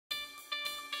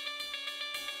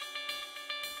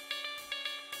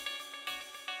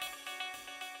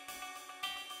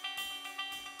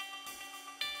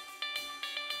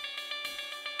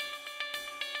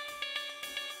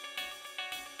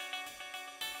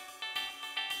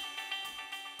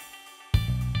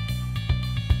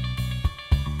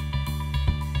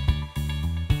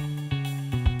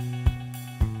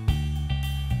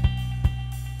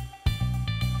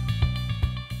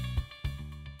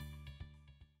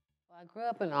I grew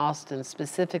up in Austin,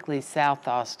 specifically South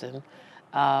Austin,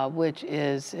 which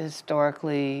is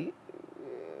historically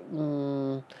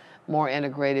more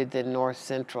integrated than North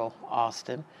Central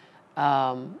Austin.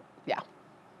 Yeah,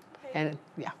 and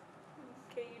yeah.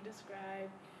 Can you describe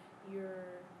your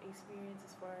experience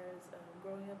as far as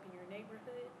growing up in your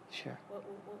neighborhood? Sure. What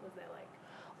was that like?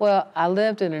 Well, I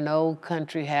lived in an old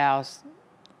country house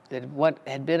what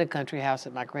had been a country house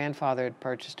that my grandfather had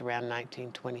purchased around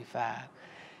 1925.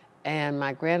 And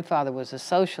my grandfather was a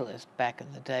socialist back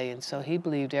in the day, and so he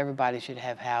believed everybody should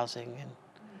have housing and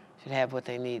should have what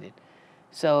they needed.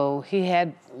 So he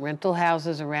had rental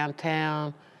houses around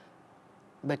town,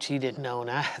 but she didn't own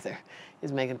either. He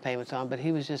was making payments on, but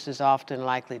he was just as often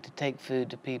likely to take food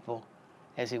to people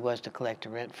as he was to collect a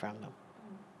rent from them.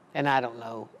 And I don't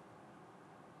know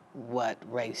what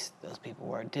race those people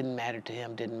were. It didn't matter to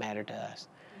him, didn't matter to us.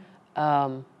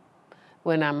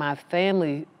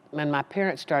 When my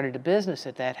parents started a business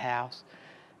at that house,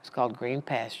 it's called Green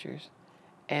Pastures,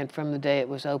 and from the day it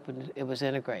was opened, it was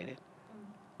integrated.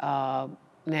 Now,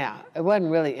 it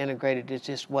wasn't really integrated, it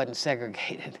just wasn't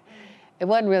segregated. It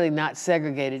wasn't really not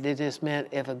segregated, it just meant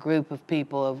if a group of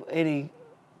people, of any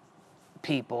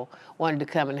people, wanted to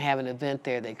come and have an event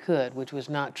there, they could, which was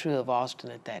not true of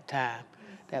Austin at that time.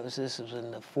 This was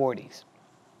in the 40s.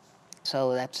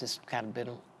 So that's just kind of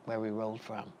been where we rolled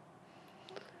from.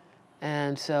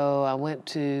 And so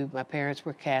my parents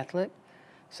were Catholic,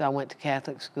 so I went to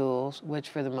Catholic schools, which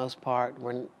for the most part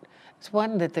it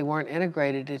wasn't that they weren't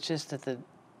integrated, it's just that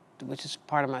which is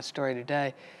part of my story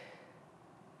today,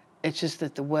 it's just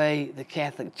that the way the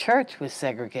Catholic Church was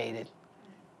segregated,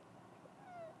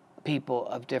 people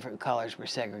of different colors were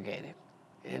segregated.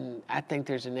 And I think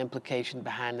there's an implication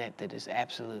behind that that is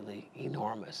absolutely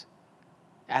enormous.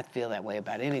 I feel that way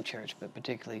about any church, but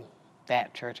particularly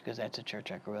that church, because that's a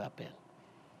church I grew up in.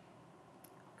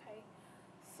 Okay,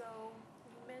 so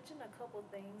you mentioned a couple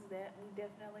things that we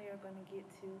definitely are going to get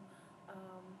to.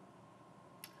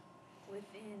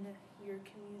 Within your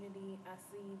community, I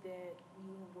see that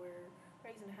you were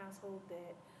raised in a household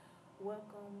that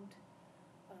welcomed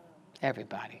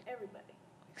Everybody. Everybody.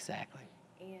 Exactly.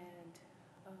 And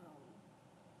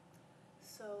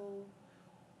so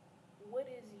what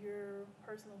is your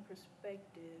personal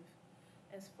perspective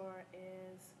as far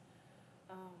as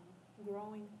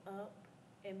growing up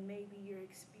and maybe your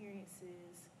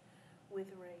experiences with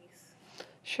race?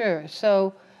 Sure.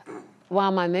 So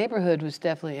while my neighborhood was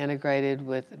definitely integrated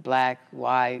with black,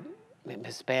 white,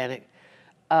 Hispanic,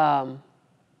 and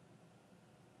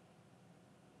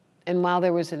while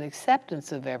there was an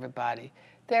acceptance of everybody,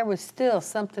 there was still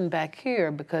something back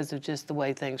here because of just the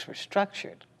way things were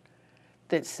structured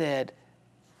that said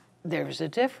there was a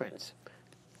difference.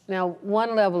 Now,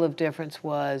 one level of difference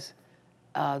was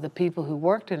the people who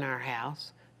worked in our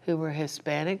house, who were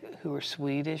Hispanic, who were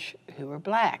Swedish, who were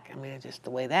black. I mean, just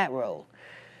the way that rolled.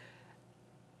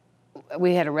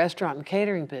 We had a restaurant and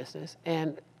catering business,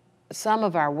 and some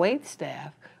of our wait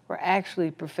staff were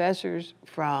actually professors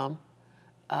from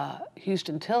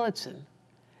Houston-Tillotson.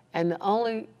 And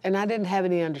I didn't have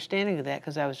any understanding of that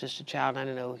because I was just a child and I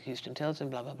didn't know Houston-Tillotson,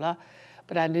 blah, blah, blah.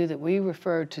 But I knew that we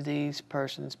referred to these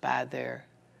persons by their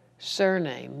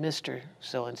surname, Mr.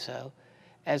 So-and-so,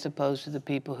 as opposed to the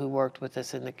people who worked with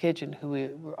us in the kitchen, who we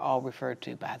were all referred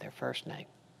to by their first name.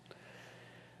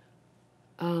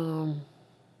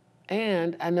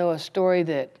 And I know a story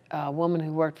that a woman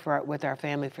who worked with our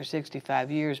family for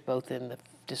 65 years, both in the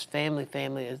just family,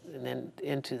 and then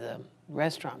into the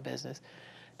restaurant business,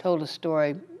 told a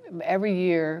story. Every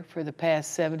year for the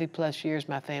past 70 plus years,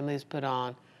 my family has put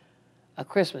on a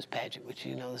Christmas pageant, which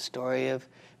you know the story of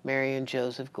Mary and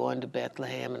Joseph going to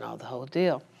Bethlehem and all the whole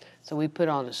deal. So we put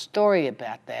on a story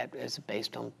about that as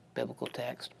based on biblical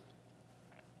text.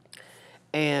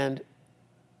 And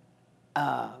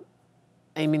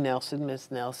Amy Nelson,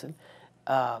 Miss Nelson,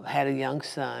 had a young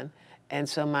son. And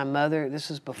so my mother, this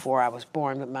was before I was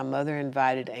born, but my mother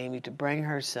invited Amy to bring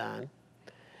her son,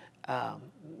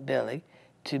 Billy,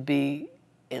 to be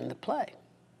in the play.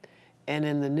 And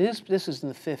in the news, this was in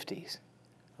the 50s,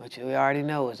 which we already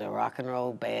know was a rock and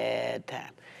roll bad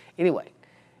time. Anyway,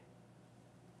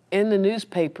 in the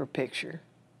newspaper picture,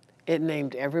 it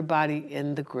named everybody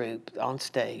in the group on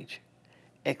stage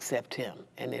except him.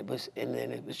 And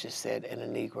then it was just said, and a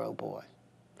Negro boy.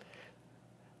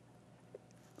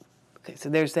 Okay, so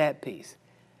there's that piece.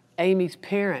 Amy's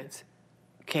parents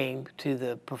came to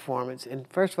the performance, and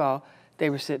first of all,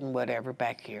 they were sitting whatever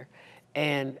back here.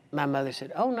 And my mother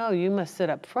said, oh no, you must sit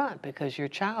up front because your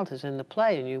child is in the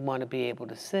play and you want to be able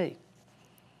to see.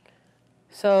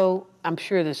 So I'm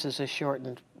sure this is a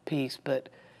shortened piece, but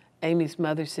Amy's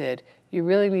mother said, you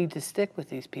really need to stick with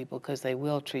these people because they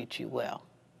will treat you well.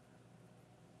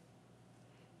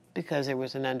 Because there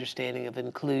was an understanding of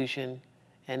inclusion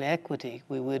and equity.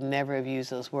 We would never have used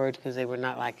those words because they were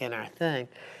not like in our thing.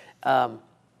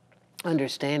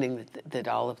 Understanding that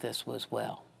all of this was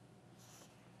well.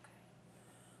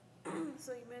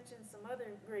 So you mentioned some other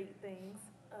great things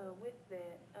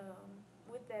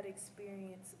with that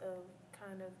experience of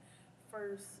kind of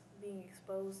first being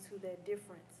exposed to that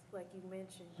difference, like you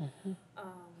mentioned.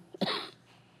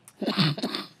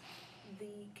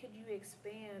 Could you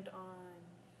expand on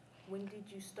when did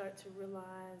you start to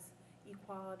realize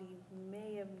equality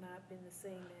may have not been the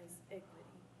same as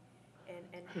equity,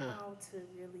 and how to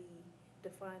really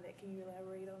define that? Can you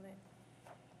elaborate on that?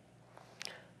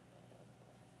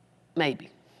 Maybe.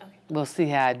 Okay. We'll see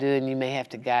how I do, and you may have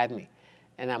to guide me.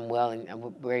 And I'm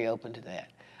very open to that.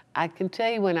 I can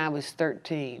tell you when I was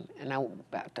 13,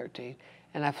 about 13,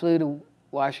 and I flew to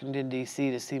Washington,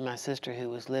 D.C. to see my sister who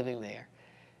was living there.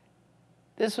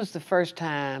 This was the first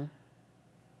time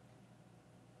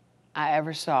I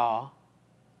ever saw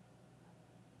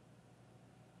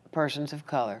persons of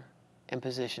color in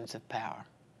positions of power.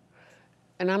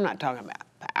 And I'm not talking about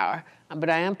power, but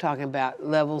I am talking about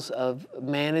levels of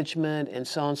management and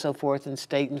so on and so forth in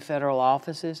state and federal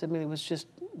offices. I mean, it was just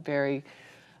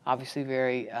obviously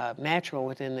very natural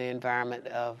within the environment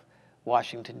of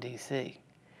Washington, D.C.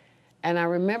 And I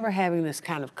remember having this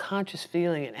kind of conscious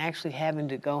feeling and actually having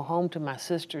to go home to my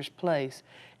sister's place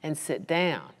and sit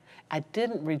down. I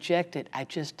didn't reject it, I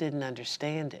just didn't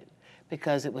understand it,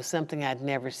 because it was something I'd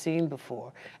never seen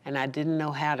before, and I didn't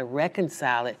know how to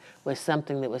reconcile it with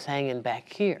something that was hanging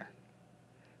back here,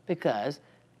 because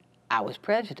I was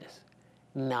prejudiced.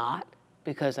 Not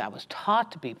because I was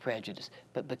taught to be prejudiced,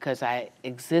 but because I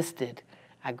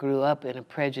grew up in a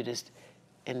prejudiced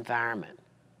environment.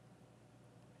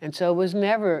 And so it's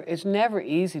never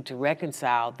easy to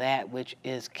reconcile that which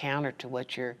is counter to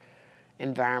what your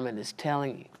environment is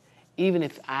telling you, even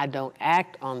if I don't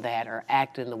act on that or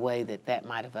act in the way that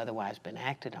might have otherwise been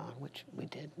acted on, which we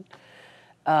didn't.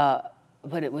 But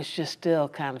it was just still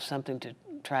kind of something to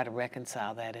try to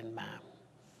reconcile that in my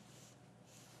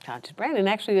conscious brain. And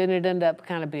actually it ended up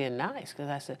kind of being nice,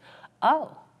 because I said,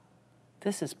 oh,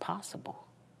 this is possible.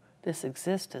 This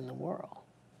exists in the world.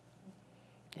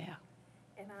 Yeah.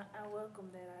 And I welcome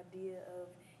that idea of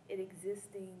it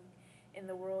existing in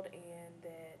the world, and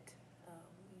that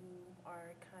you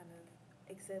are kind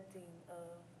of accepting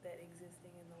of that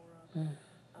existing in the world.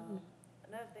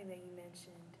 Another thing that you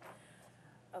mentioned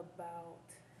about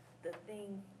the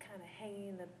thing kind of hanging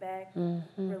in the back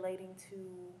relating to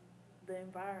the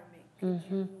environment. Could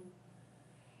you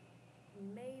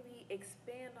maybe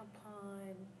expand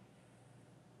upon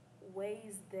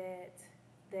ways that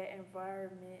that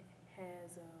environment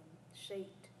has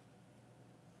shaped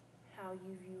how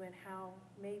you view, and how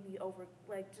maybe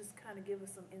just kind of give us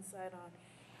some insight on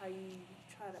how you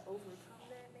try to overcome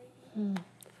that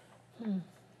maybe?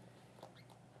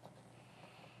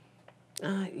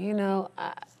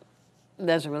 It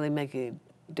doesn't really make a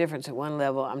difference at one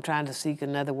level. I'm trying to seek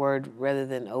another word rather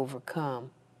than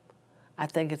overcome. I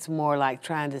think it's more like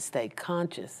trying to stay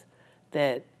conscious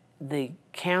that the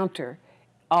counter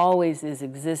always is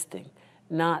existing,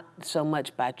 not so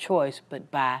much by choice,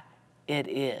 but by it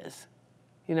is.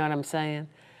 You know what I'm saying?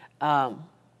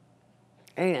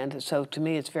 And so to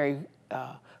me, it's very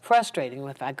frustrating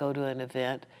if I go to an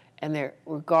event and there,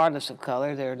 regardless of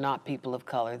color, there are not people of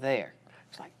color there.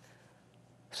 It's like,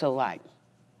 so like,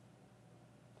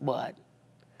 what?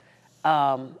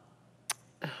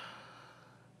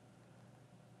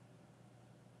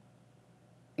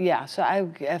 Yeah, so I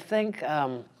think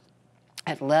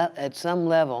at some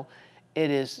level, it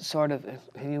is sort of,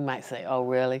 you might say, oh,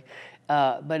 really?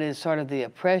 But it's sort of the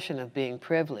oppression of being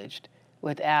privileged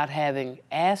without having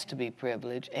asked to be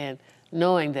privileged, and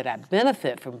knowing that I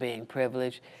benefit from being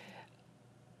privileged.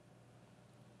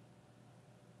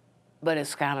 But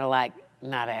it's kind of like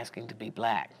not asking to be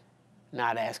black,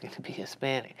 not asking to be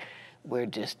Hispanic.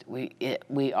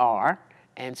 We are.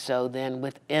 And so then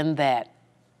within that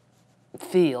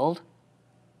field,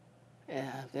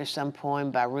 there's some poem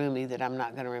by Rumi that I'm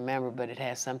not going to remember, but it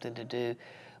has something to do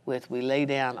with we lay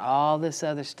down all this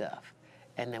other stuff,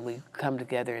 and then we come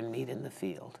together and meet in the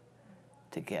field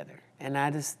together. And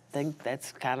I just think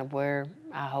that's kind of where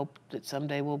I hope that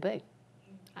someday we'll be.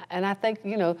 And I think,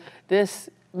 this,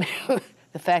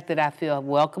 the fact that I feel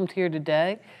welcomed here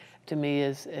today, to me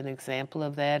is an example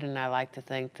of that, and I like to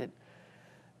think that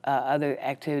other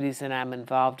activities that I'm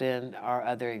involved in are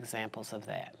other examples of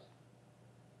that.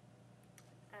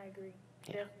 I agree,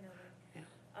 yeah. definitely. Yeah.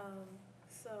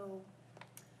 So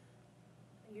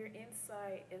you're in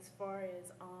insight as far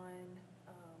as on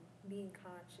being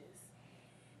conscious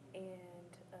and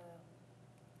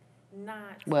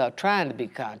not... Well, trying to be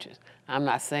conscious. I'm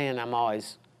not saying I'm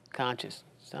always conscious.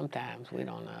 Sometimes we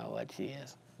don't know what she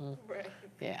is. Right.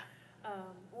 Yeah.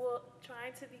 Well,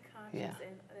 trying to be conscious, Yeah.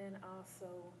 and also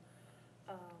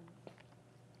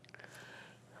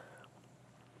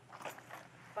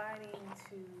fighting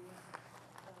to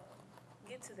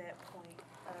get to that point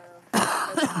of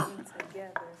coming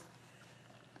together.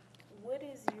 What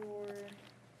is your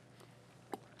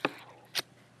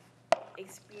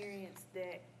experience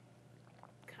that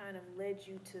kind of led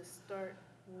you to start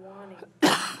wanting to be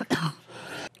conscious?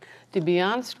 To be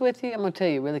honest with you, I'm going to tell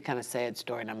you a really kind of sad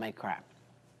story, and I may cry.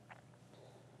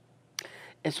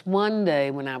 It's one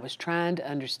day when I was trying to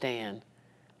understand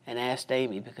and asked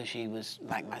Amy, because she was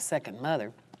like my second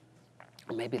mother,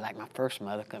 or maybe like my first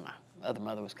mother, because my other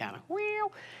mother was kind of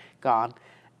gone.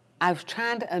 I was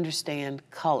trying to understand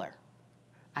color.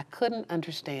 I couldn't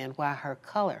understand why her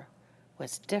color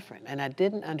was different, and I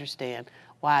didn't understand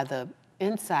why the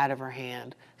inside of her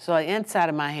hand, so the inside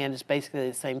of my hand is basically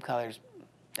the same color as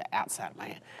the outside of my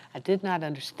hand. I did not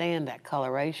understand that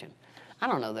coloration. I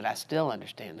don't know that I still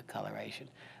understand the coloration,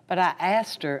 but I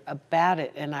asked her about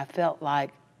it, and I felt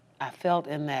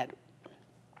in that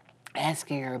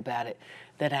asking her about it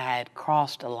that I had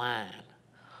crossed a line.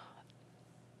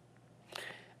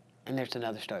 And there's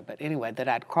another story, but anyway, that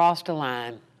I'd crossed a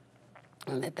line,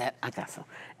 and that I got some,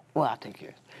 well, I'll take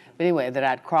yours. But anyway, that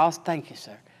I'd crossed, thank you,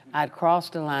 sir. I'd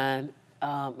crossed a line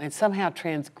and somehow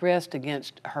transgressed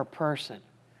against her person.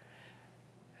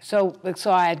 So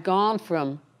I had gone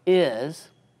from is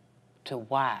to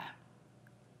why.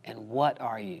 And what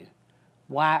are you?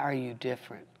 Why are you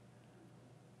different?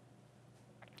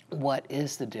 What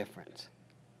is the difference?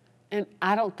 And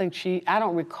I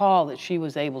don't recall that she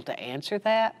was able to answer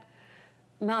that,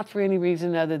 not for any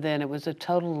reason other than it was a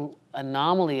total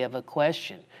anomaly of a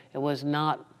question. It was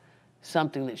not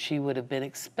something that she would have been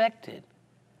expected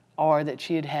or that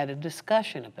she had had a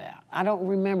discussion about. I don't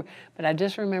remember, but I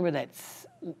just remember that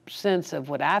sense of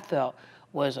what I felt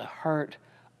was a hurt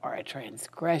or a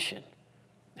transgression.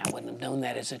 I wouldn't have known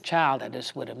that as a child. I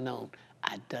just would have known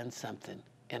I'd done something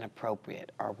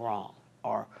inappropriate or wrong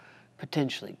or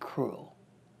potentially cruel.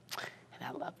 And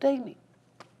I loved Amy.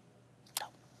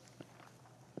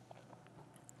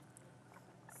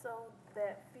 So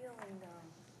that feeling,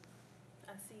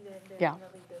 I see that Yeah.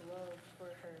 definitely the love for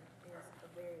her is a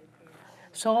very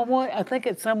apparent. So I think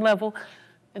at some level,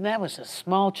 and that was a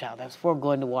small child. That was before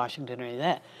going to Washington or any of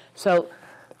that. So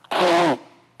I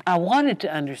wanted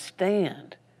to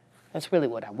understand. That's really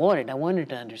what I wanted. I wanted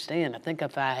to understand. I think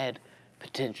if I had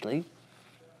potentially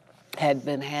but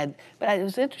it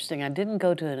was interesting. I didn't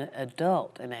go to an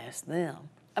adult and ask them.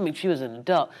 I mean, she was an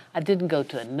adult. I didn't go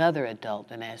to another adult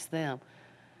and ask them.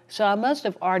 So I must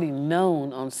have already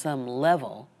known on some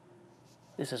level,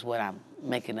 this is what I'm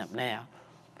making up now,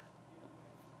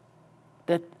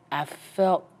 that I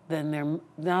felt then there,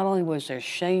 not only was there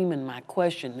shame in my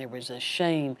question, there was a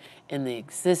shame in the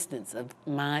existence of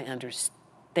my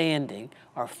understanding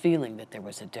or feeling that there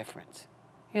was a difference.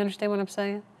 You understand what I'm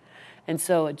saying? And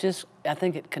so I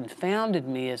think it confounded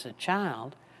me as a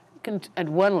child. At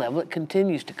one level, it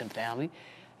continues to confound me.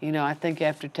 You know, I think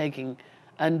after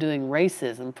undoing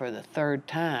racism for the third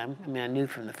time, I mean, I knew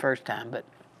from the first time,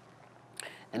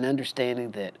 and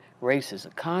understanding that race is a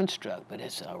construct, but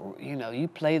you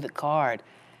play the card,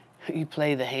 you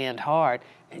play the hand hard,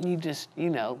 and you just,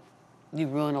 you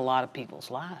ruin a lot of people's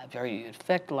lives, or you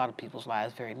affect a lot of people's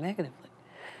lives very negatively.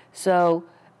 So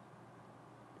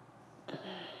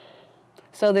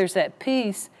there's that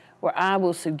piece where I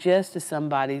will suggest to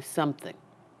somebody something,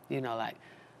 like,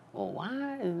 well, why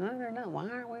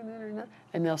aren't we?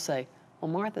 And they'll say, well,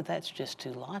 Martha, that's just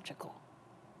too logical.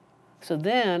 So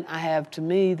then I have, to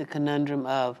me, the conundrum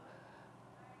of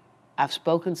I've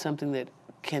spoken something that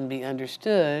can be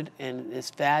understood and is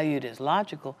valued as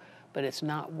logical, but it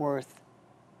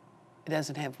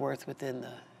doesn't have worth within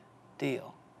the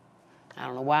deal. I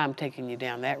don't know why I'm taking you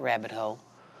down that rabbit hole,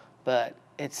 but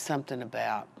it's something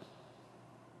about,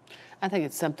 I think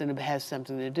it's something that has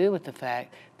something to do with the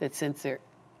fact that since there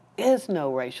is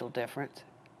no racial difference,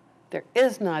 there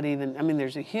is not even,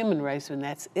 there's a human race and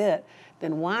that's it,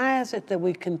 then why is it that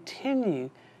we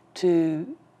continue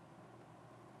to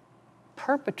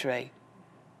perpetrate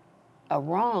a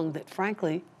wrong that,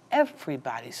 frankly,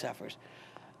 everybody suffers?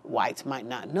 Whites might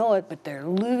not know it, but they're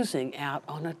losing out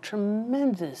on a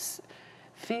tremendous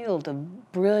field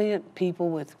of brilliant people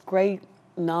with great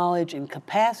knowledge and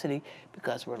capacity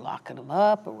because we're locking them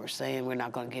up, or we're saying we're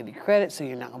not going to give you credit, so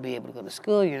you're not going to be able to go to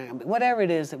school, you're not going to be, whatever it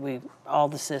is that all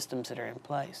the systems that are in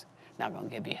place. Not going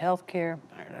to give you health care,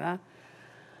 blah, blah, blah.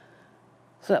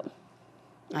 So,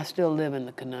 I still live in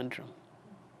the conundrum.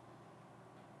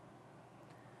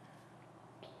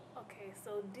 Okay,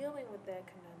 so dealing with that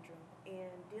conundrum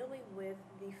and dealing with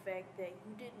the fact that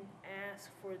you didn't ask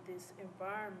for this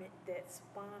environment that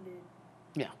spawned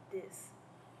this.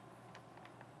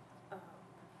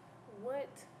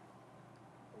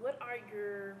 What are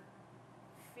your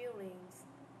feelings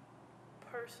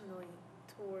personally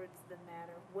towards the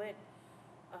matter? What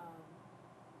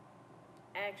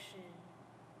action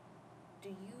do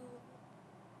you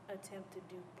attempt to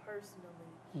do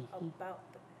personally about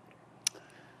the matter?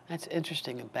 That's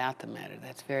interesting about the matter.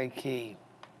 That's very key.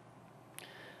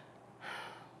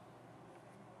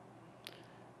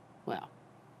 Well,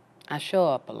 I show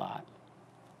up a lot.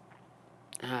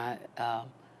 I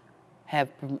have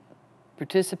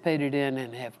participated in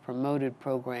and have promoted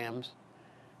programs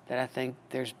that I think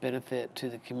there's benefit to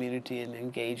the community in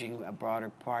engaging a broader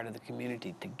part of the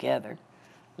community together,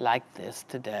 like this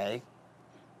today.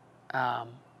 I've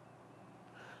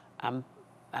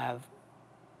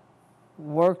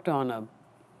worked on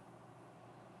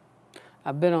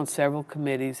I've been on several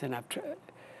committees, and I've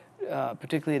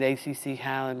particularly at ACC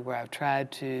Highland, where I've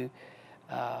tried to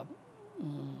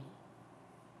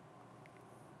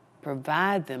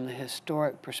provide them the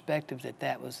historic perspective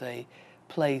that was a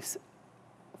place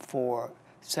for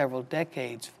several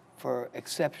decades for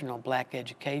exceptional black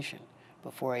education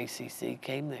before ACC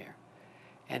came there.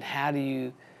 And how do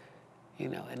you,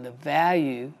 and the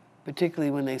value,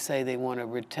 particularly when they say they want to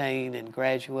retain and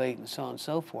graduate and so on and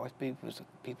so forth,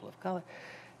 people of color,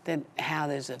 then how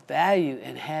there's a value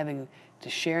in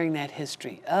sharing that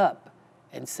history up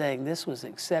and saying this was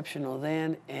exceptional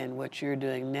then and what you're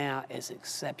doing now is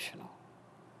exceptional.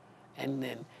 And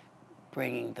then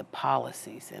bringing the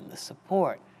policies and the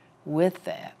support with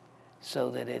that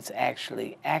so that it's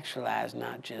actually actualized,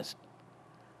 not just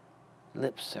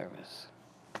lip service.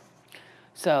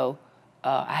 So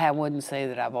I wouldn't say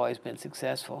that I've always been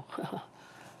successful,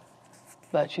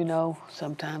 but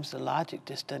sometimes the logic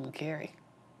just doesn't carry.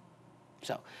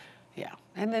 So, yeah.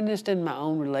 And then just in my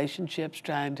own relationships,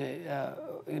 trying to,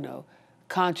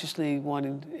 consciously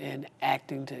wanting and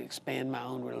acting to expand my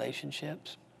own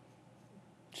relationships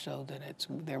so that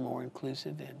they're more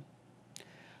inclusive and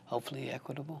hopefully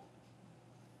equitable.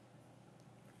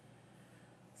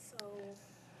 So,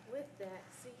 with that,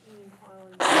 seeking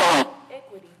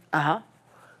equity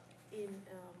in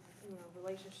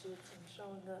relationships and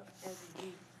showing up as a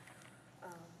youth,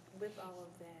 with all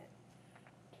of that,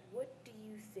 what do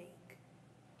you think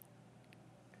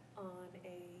on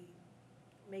a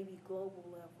maybe global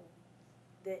level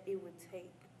that it would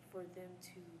take for them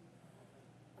to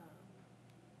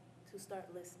start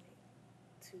listening,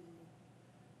 to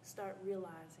start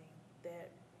realizing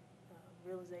that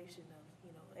realization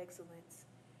of excellence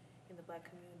in the black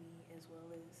community, as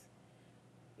well as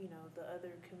the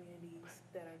other communities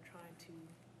that are trying to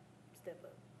step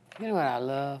up? What I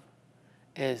love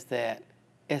is that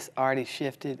it's already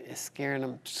shifted. It's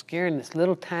scaring this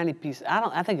little tiny piece.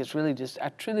 I think it's really I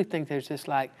truly think there's just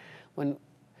like when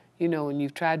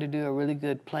you've tried to do a really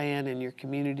good plan in your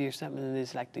community or something, and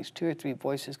there's like these 2 or 3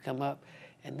 voices come up,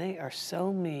 and they are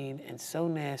so mean and so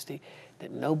nasty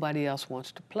that nobody else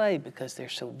wants to play because they're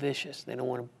so vicious. They don't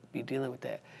want to be dealing with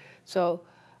that. So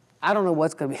I don't know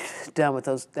what's going to be done with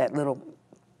that little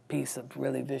piece of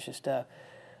really vicious stuff.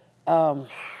 But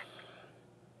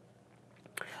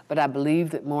I believe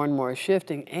that more and more is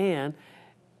shifting, and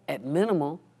at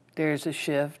minimal, there's a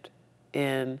shift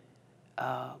in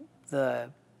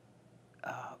the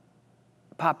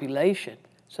population,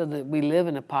 so that we live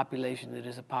in a population that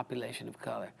is a population of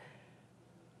color.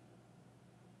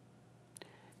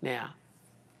 Now,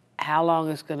 how long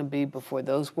it's going to be before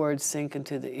those words sink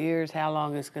into the ears, how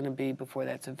long it's going to be before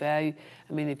that's a value.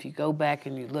 I mean, if you go back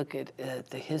and you look at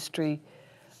the history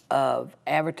of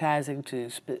advertising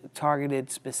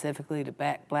targeted specifically to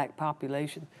black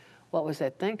population, what was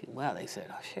that thinking? Well, they said,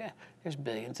 oh shit, there's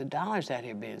billions of dollars out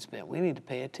here being spent. We need to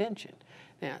pay attention.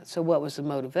 Now, so what was the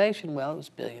motivation? Well, it was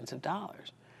billions of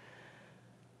dollars.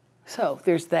 So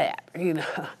there's that,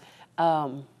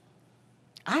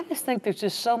 I just think there's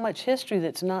just so much history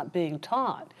that's not being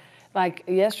taught. Like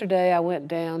yesterday, I went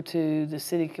down to the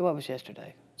city, what was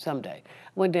yesterday? Someday.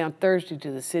 I went down Thursday to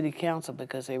the city council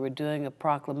because they were doing a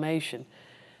proclamation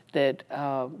that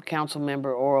council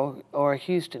member Ora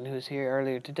Houston, who was here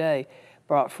earlier today,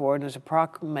 brought forward. It was a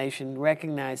proclamation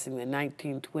recognizing the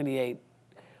 1928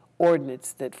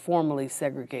 ordinance that formally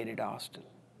segregated Austin.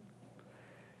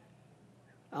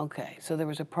 Okay, so there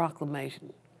was a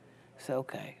proclamation. So,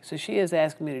 okay, so she is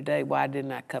asking me today why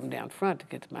didn't I come down front to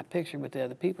get to my picture with the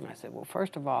other people. And I said, well,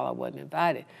 first of all, I wasn't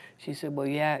invited. She said, well,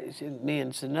 yeah, me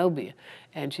and Zenobia.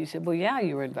 And she said, well, yeah,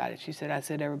 you were invited. She said, I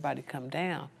said, everybody come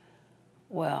down.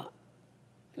 Well,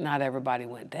 not everybody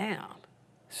went down.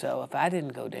 So if I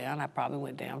didn't go down, I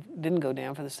probably didn't go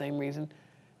down for the same reason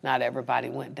not everybody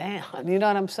went down. You know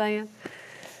what I'm saying?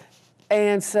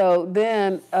 And so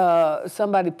then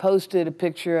somebody posted a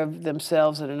picture of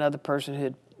themselves and another person who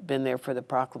had been there for the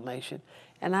proclamation.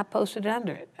 And I posted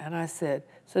under it. And I said,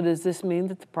 so does this mean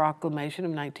that the proclamation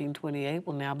of 1928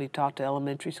 will now be taught to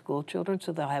elementary school children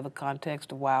so they'll have a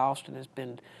context of why Austin has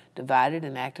been divided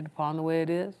and acted upon the way it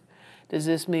is? Does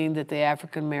this mean that the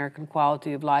African American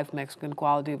quality of life, Mexican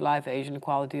quality of life, Asian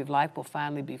quality of life will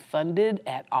finally be funded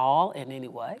at all in any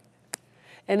way?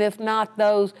 And if not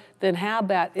those, then how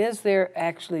about, is there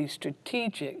actually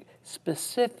strategic,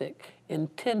 specific,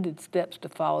 intended steps to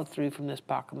follow through from this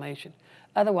proclamation?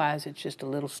 Otherwise, it's just a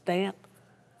little stamp,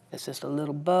 it's just a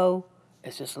little bow,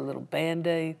 it's just a little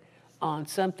Band-Aid on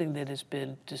something that has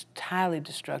been just highly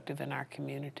destructive in our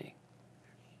community.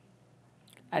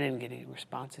 I didn't get any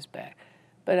responses back.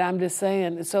 But I'm just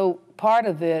saying, so part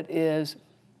of it is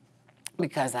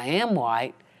because I am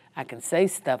white, I can say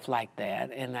stuff like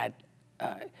that, and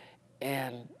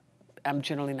I'm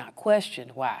generally not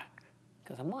questioned. Why?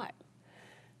 Because I'm white.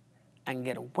 I can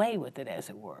get away with it, as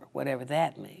it were, whatever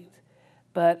that means.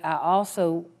 But I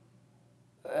also,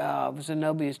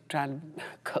 Zenobia's trying to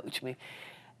coach me.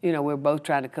 You know, we're both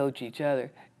trying to coach each other.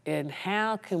 And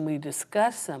how can we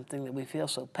discuss something that we feel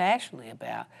so passionately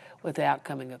about without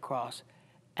coming across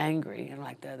angry and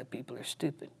like the other people are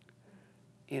stupid?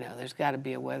 You know, there's got to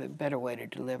be a better way to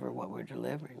deliver what we're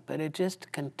delivering. But it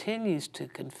just continues to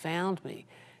confound me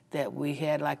that we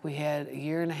had a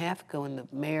year and a half ago when the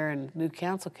mayor and new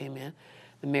council came in.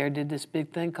 The mayor did this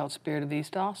big thing called Spirit of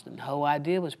East Austin. The whole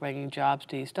idea was bringing jobs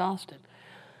to East Austin.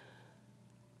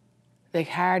 They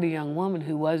hired a young woman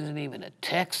who wasn't even a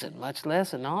Texan, much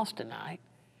less an Austinite,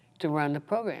 to run the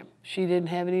program. She didn't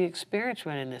have any experience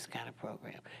running this kind of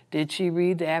program. Did she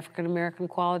read the African American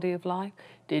quality of life?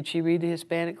 Did she read the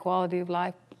Hispanic quality of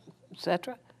life,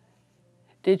 etc.?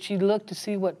 Did she look to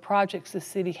see what projects the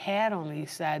city had on the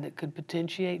east side that could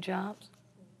potentiate jobs?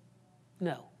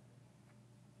 No.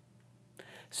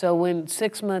 So when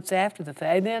 6 months after the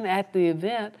fact, and then at the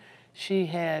event, she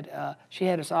had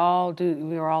us all we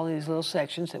were all in these little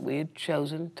sections that we had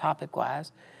chosen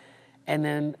topic-wise. And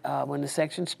then when the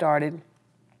section started,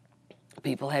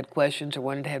 people had questions or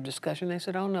wanted to have discussion. They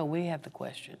said, oh, no, we have the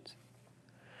questions.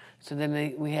 So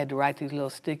then we had to write these little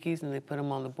stickies, and they put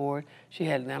them on the board. She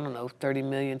had, I don't know, 30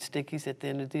 million stickies at the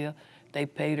end of the deal. They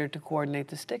paid her to coordinate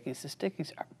the stickies. The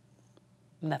stickies are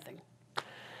nothing.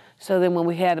 So then when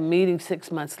we had a meeting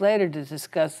 6 months later to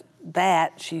discuss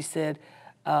that, she said,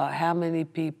 how many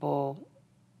people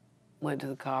went to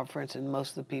the conference? And most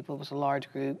of the people, it was a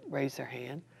large group, raised their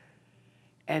hand.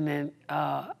 And then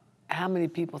how many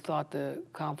people thought the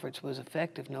conference was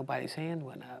effective? Nobody's hand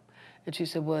went up. And she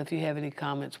said, well, if you have any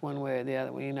comments one way or the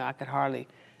other, well, you know, I could hardly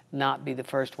not be the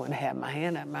first one to have my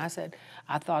hand up. And I said,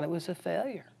 I thought it was a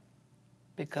failure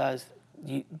because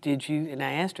and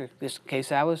I asked her, just in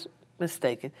case I was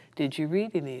mistaken, did you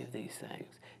read any of these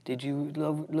things? Did you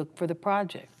look for the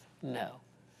project? No.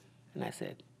 And I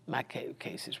said, my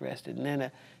case is rested. And then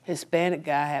a Hispanic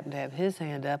guy happened to have his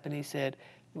hand up, and he said,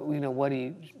 you know, what do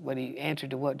you answer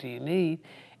to what do you need?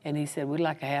 And he said, we'd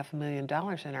like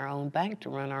 $500,000 in our own bank to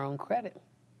run our own credit.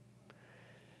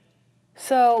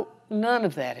 So none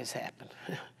of that has happened.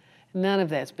 None of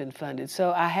that's been funded.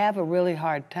 So I have a really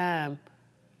hard time.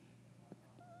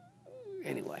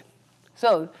 Anyway,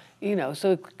 so, you know,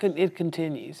 so it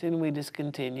continues, and we just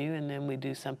continue, and then we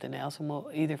do something else, and we'll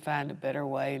either find a better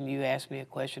way. And you asked me a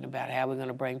question about how we're going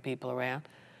to bring people around.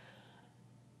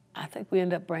 I think we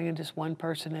end up bringing just one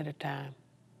person at a time,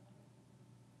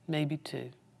 maybe two.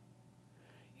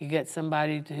 You get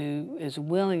somebody who is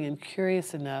willing and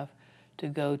curious enough to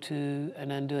go to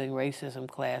an Undoing Racism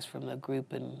class from the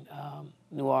group in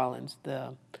New Orleans,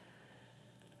 the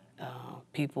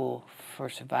People for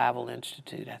Survival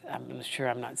Institute. I'm sure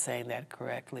I'm not saying that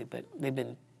correctly, but they've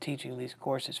been teaching these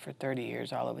courses for 30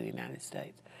 years all over the United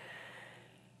States.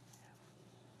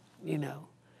 You know,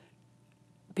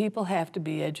 people have to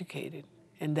be educated,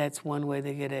 and that's one way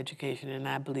they get education, and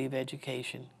I believe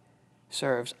education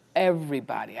serves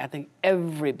everybody. I think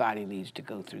everybody needs to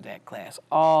go through that class.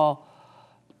 All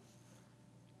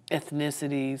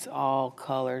ethnicities, all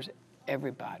colors,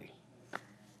 everybody.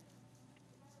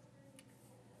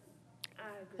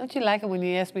 I agree. Don't you like it when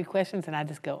you ask me questions and I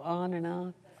just go on and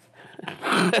on?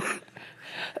 This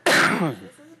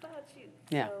is about you.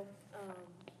 Yeah. So,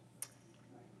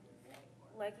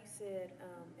 like you said,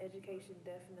 education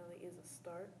definitely is a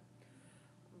start.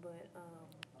 But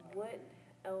what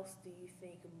else do you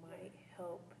think might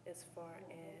help as far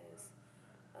as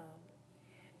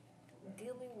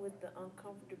dealing with the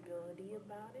uncomfortability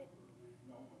about it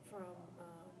from,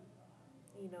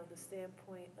 the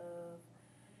standpoint of,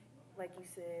 like you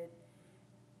said,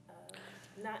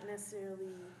 not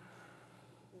necessarily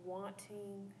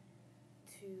wanting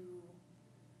to,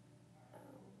 um,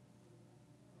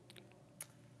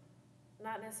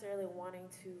 not necessarily wanting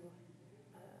to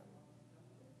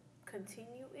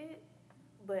continue it,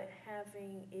 but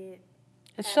having it.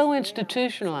 It's so passed down.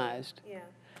 institutionalized. Yeah.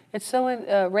 It's so,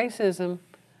 racism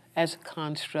as a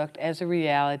construct, as a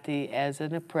reality, as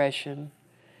an oppression,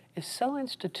 is so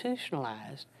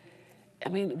institutionalized. I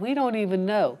mean, we don't even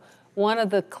know. One of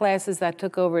the classes I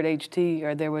took over at HT,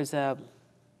 or there was a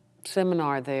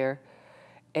seminar there,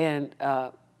 and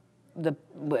at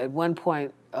one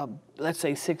point, let's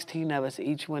say 16 of us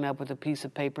each went up with a piece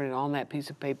of paper, and on that piece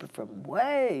of paper from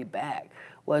way back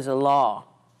was a law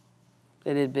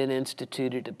that had been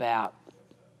instituted about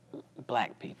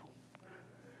black people.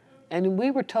 And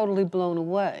we were totally blown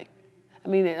away. I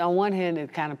mean, on one hand,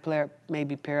 it kind of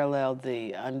maybe paralleled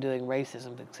the Undoing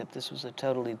Racism, except this was a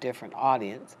totally different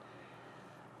audience.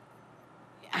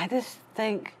 I just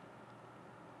think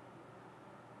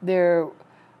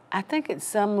I think at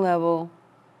some level,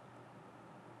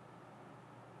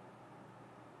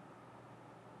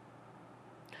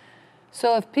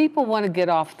 so if people want to get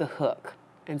off the hook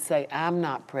and say, I'm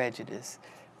not prejudiced,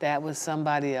 that was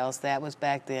somebody else, that was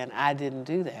back then, I didn't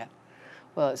do that.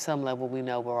 Well, at some level, we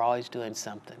know we're always doing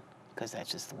something, because that's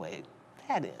just the way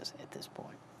that is at this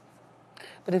point.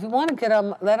 But if you want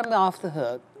to let them off the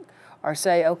hook, or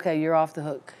say, okay, you're off the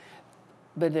hook,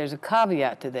 but there's a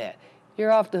caveat to that.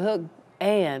 You're off the hook,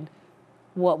 and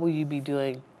what will you be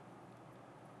doing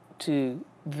to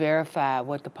verify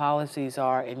what the policies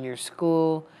are in your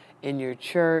school, in your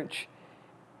church,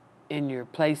 in your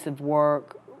place of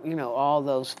work, all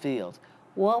those fields?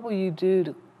 What will you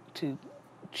do to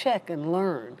check and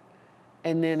learn?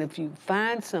 And then if you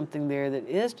find something there that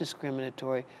is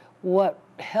discriminatory, what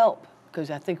help? Because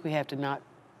I think we have to not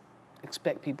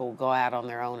expect people to go out on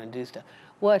their own and do stuff.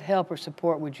 What help or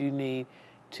support would you need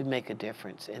to make a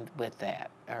difference with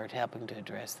that, or helping to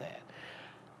address that?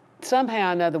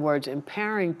 Somehow, in other words,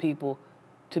 empowering people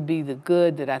to be the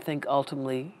good that I think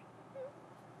ultimately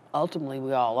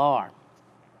we all are.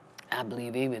 I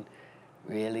believe even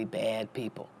really bad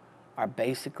people are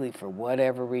basically, for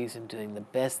whatever reason, doing the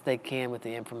best they can with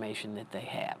the information that they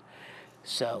have.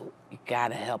 So you got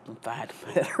to help them find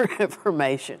better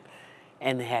information,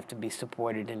 and they have to be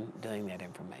supported in doing that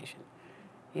information.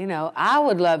 I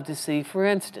would love to see, for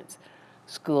instance,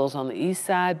 schools on the east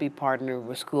side be partnered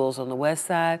with schools on the west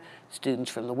side.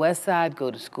 Students from the west side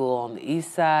go to school on the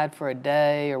east side for a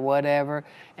day or whatever,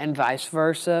 and vice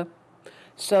versa,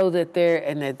 so that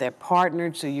they're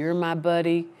partnered. So you're my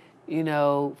buddy,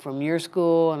 from your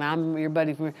school, and I'm your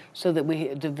buddy from so that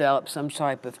we develop some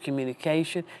type of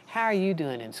communication. How are you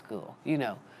doing in school?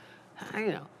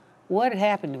 What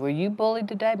happened? Were you bullied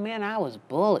today? Man, I was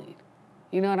bullied.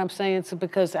 You know what I'm saying? So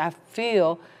because I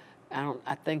feel,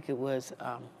 I think it was,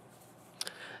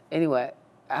 anyway,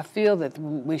 I feel that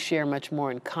we share much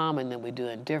more in common than we do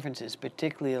in differences,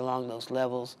 particularly along those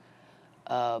levels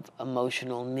of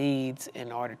emotional needs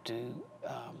in order to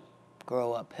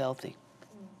grow up healthy.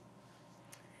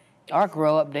 Or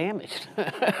grow up damaged.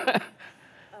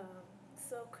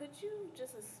 So could you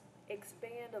just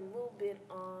expand a little bit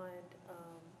on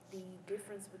the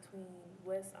difference between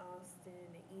West Austin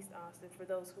and East Austin for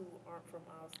those who aren't from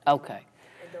Austin? Okay.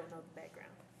 And don't know the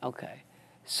background. Okay.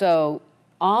 So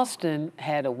Austin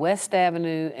had a West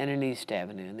Avenue and an East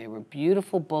Avenue, and they were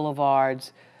beautiful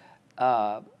boulevards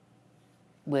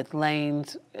with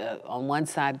lanes on one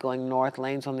side going north,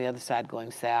 lanes on the other side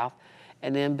going south,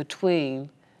 and in between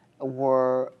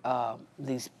were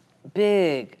these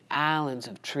big islands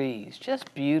of trees,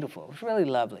 just beautiful. It was really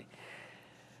lovely.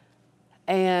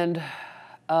 And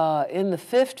in the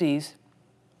 50s,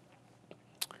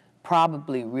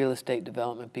 probably real estate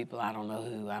development people, I don't know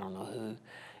who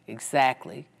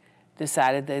exactly,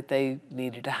 decided that they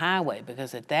needed a highway,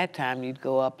 because at that time you'd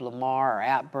go up Lamar or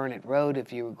out Burnett Road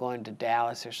if you were going to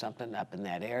Dallas or something up in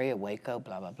that area, Waco,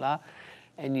 blah, blah, blah,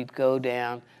 and you'd go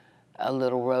down a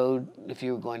little road if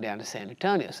you were going down to San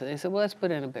Antonio. So they said, well, let's put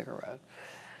in a bigger road.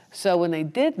 So when they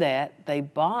did that, they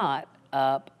bought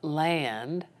up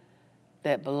land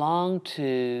that belonged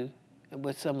to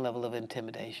with some level of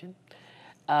intimidation,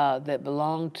 that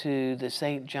belonged to the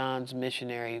St. John's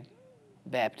Missionary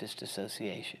Baptist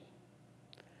Association.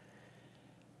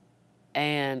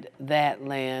 And that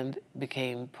land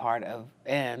became part of,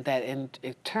 and that in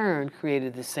turn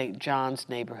created the St. John's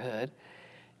neighborhood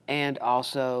and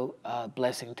also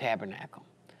Blessing Tabernacle.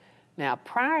 Now,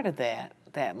 prior to that,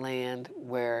 that land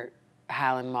where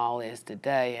Highland Mall is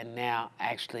today, and now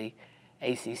actually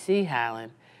ACC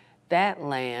Highland, that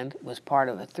land was part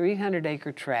of a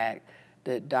 300-acre tract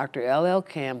that Dr. L.L.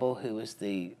 Campbell, who was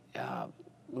the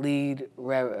lead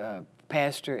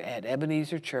pastor at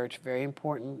Ebenezer Church, very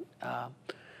important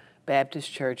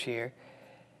Baptist church here,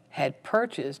 had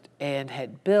purchased and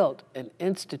had built an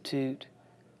institute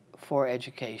for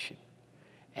education.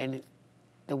 And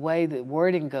the way the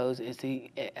wording goes is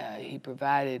he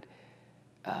provided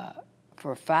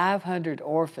for 500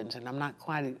 orphans, and I'm not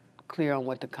quite clear on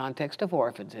what the context of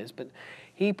orphans is, but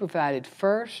he provided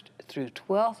 1st through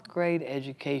 12th grade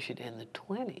education in the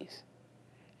 20s,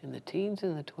 in the teens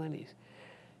and the 20s,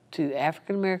 to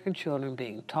African American children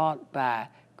being taught by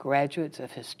graduates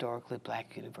of historically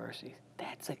black universities.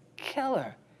 That's a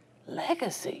killer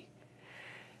legacy.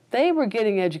 They were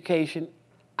getting education,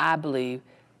 I believe,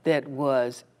 that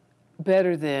was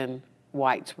better than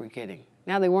whites were getting.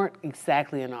 Now, they weren't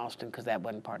exactly in Austin because that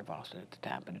wasn't part of Austin at the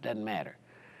time, but it doesn't matter.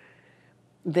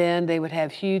 Then they would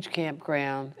have huge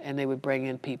campground, and they would bring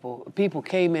in people. People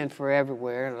came in from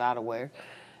everywhere, a lot of where,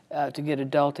 to get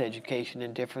adult education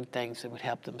and different things that would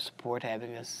help them support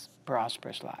having a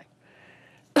prosperous life.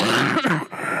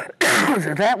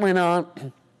 So that went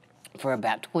on for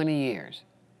about 20 years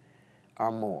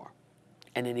or more.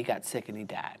 And then he got sick and he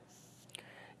died.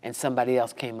 And somebody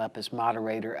else came up as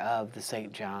moderator of the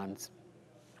St. John's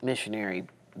Missionary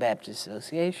Baptist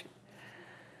Association.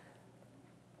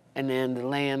 And then the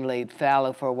land laid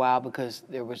fallow for a while because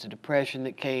there was a depression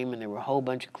that came, and there were a whole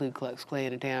bunch of Ku Klux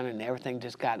Klan in town, and everything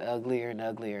just got uglier and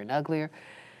uglier and uglier.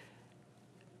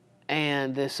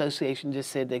 And the association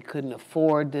just said they couldn't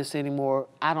afford this anymore.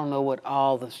 I don't know what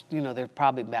all the, there's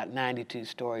probably about 92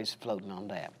 stories floating on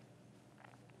that.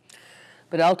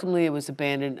 But ultimately it was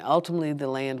abandoned. Ultimately the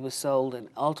land was sold, and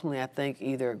ultimately I think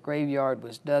either a graveyard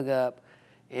was dug up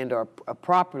and or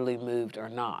properly moved or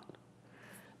not.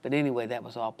 But anyway, that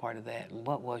was all part of that. And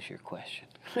what was your question?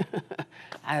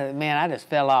 I just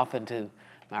fell off into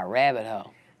my rabbit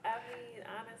hole. I mean,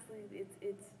 honestly,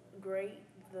 it's great.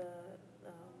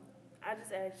 I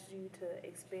just asked you to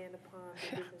expand upon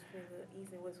the difference between the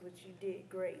East and West, which you did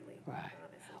greatly. Right.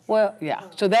 Honestly. Well, yeah.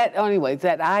 So that, anyway,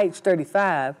 that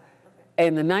IH-35,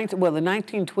 and the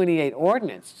 1928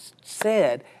 ordinance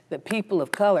said that people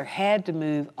of color had to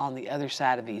move on the other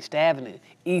side of East Avenue.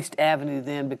 East Avenue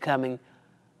then becoming,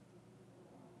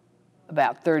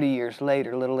 about 30 years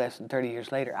later, a little less than 30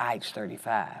 years later,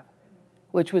 IH-35,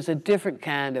 which was a different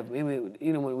kind of, when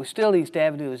it was still East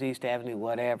Avenue, it was East Avenue,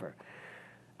 whatever.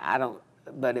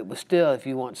 But it was still, if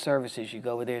you want services, you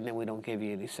go over there, and then we don't give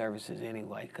you any services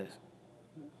anyway, because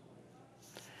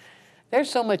there's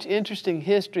so much interesting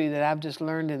history that I've just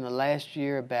learned in the last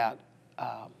year about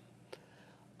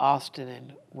Austin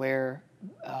and where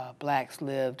blacks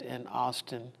lived in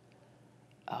Austin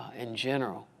in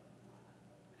general.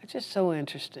 It's just so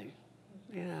interesting,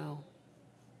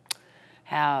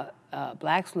 how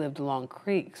blacks lived along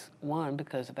creeks, one,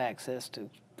 because of access to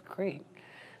the creek,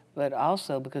 but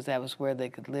also because that was where they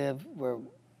could live,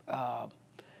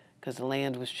 because the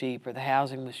land was cheap or the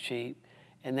housing was cheap,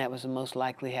 and that was the most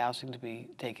likely housing to be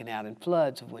taken out in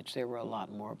floods, of which there were a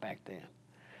lot more back then.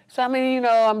 So, I mean,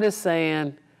 I'm just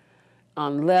saying,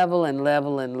 on level and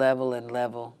level and level and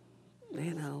level,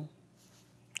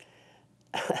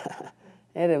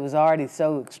 and it was already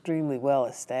so extremely well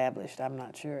established, I'm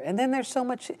not sure. And then there's so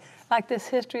much, like this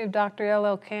history of Dr.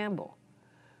 L.L. Campbell.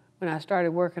 When I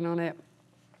started working on it,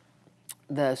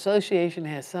 the association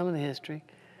has some of the history,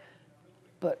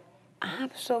 but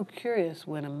I'm so curious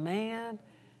when a man,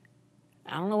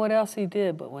 I don't know what else he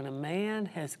did, but when a man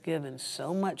has given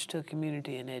so much to a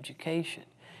community in education,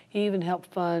 he even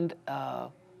helped fund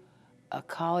a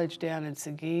college down in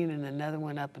Seguin and another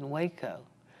one up in Waco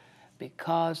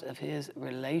because of his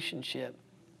relationship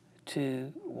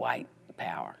to white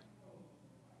power.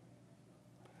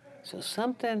 So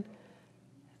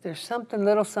there's something,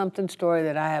 little something story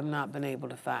that I have not been able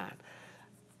to find.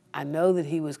 I know that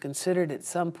he was considered at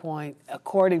some point,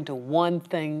 according to one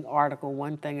thing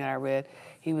that I read,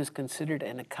 he was considered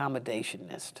an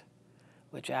accommodationist,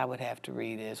 which I would have to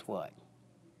read as what?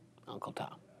 Uncle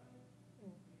Tom.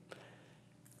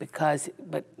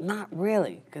 But not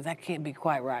really, because that can't be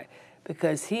quite right.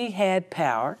 Because he had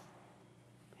power,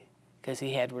 because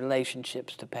he had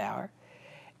relationships to power.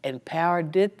 And power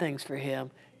did things for him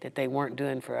that they weren't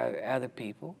doing for other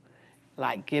people,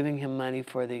 like giving him money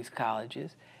for these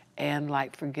colleges and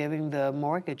like forgiving the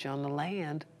mortgage on the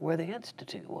land where the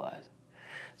institute was.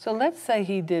 So let's say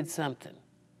he did something,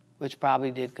 which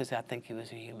probably did because I think he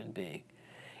was a human being,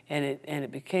 and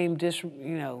it became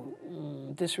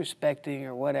disrespecting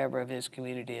or whatever of his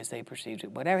community as they perceived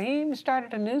it. Whatever, he even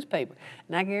started a newspaper,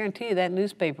 and I guarantee you that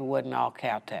newspaper wasn't all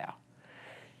kowtow.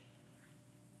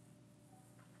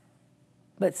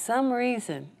 But some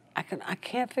reason I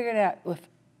can't figure it out. With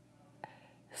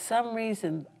some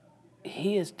reason,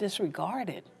 he is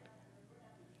disregarded.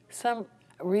 Some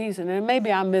reason, and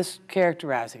maybe I'm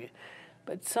mischaracterizing it,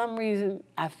 but some reason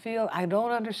I feel I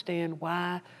don't understand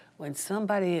why when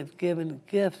somebody has given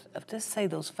gifts of, just say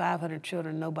those 500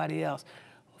 children, nobody else,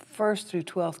 1st through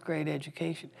 12th grade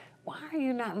education, why are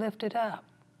you not lifted up?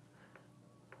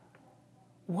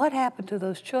 What happened to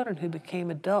those children who became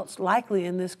adults, likely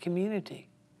in this community?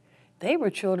 They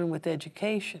were children with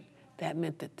education. That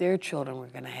meant that their children were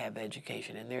going to have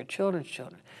education and their children's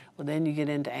children. Well, then you get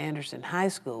into Anderson High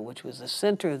School, which was the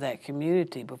center of that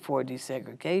community before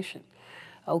desegregation.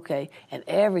 Okay, and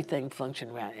everything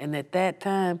functioned around. And at that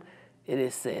time, it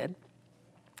is said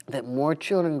that more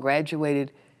children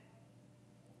graduated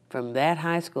from that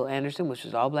high school, Anderson, which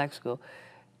was all black school,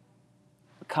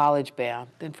 college bound,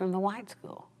 than from the white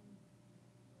school.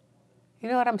 You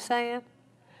know what I'm saying?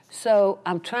 So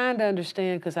I'm trying to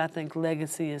understand because I think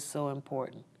legacy is so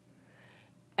important.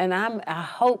 And I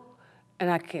hope, and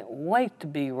I can't wait to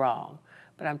be wrong,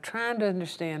 but I'm trying to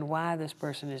understand why this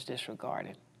person is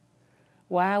disregarded.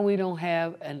 Why we don't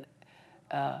have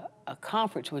a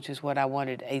conference, which is what I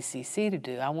wanted ACC to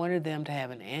do. I wanted them to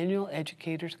have an annual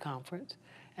educators conference,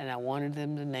 and I wanted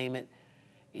them to name it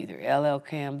either L.L.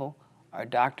 Campbell or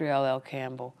Dr. L.L.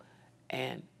 Campbell,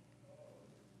 and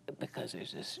because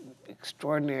there's this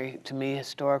extraordinary, to me,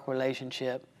 historic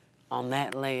relationship on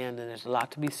that land, and there's a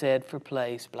lot to be said for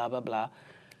place, blah, blah, blah,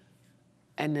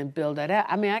 and then build that out.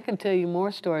 I mean, I can tell you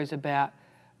more stories about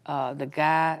the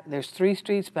guy, there's 3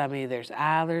 streets by me, there's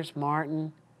Eilers,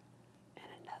 Martin,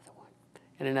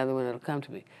 and another one that'll come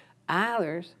to me.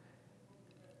 Eilers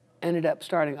ended up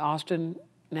starting Austin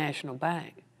National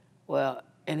Bank. Well,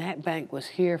 and that bank was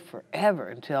here forever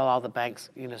until all the banks,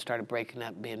 started breaking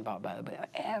up and being bought by the bank.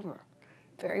 Ever.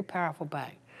 Very powerful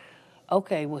bank.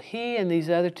 Okay, well, he and these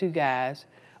other 2 guys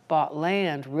bought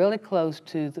land really close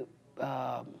to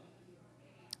the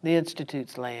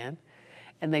Institute's land,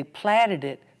 and they platted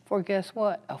it for, guess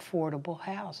what? Affordable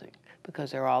housing,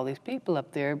 because there are all these people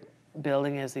up there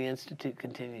building as the Institute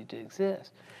continued to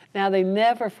exist. Now, they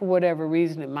never, for whatever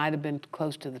reason, it might have been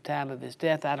close to the time of his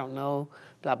death, I don't know,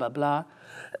 blah, blah, blah.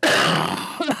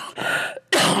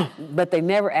 But they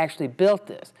never actually built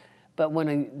this. But when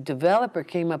a developer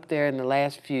came up there in the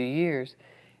last few years,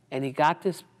 and he got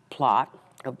this plot,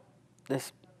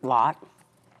 this lot,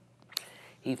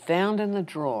 he found in the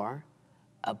drawer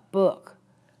a book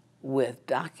with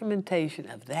documentation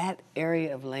of that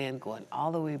area of land going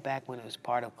all the way back when it was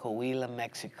part of Coahuila,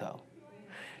 Mexico.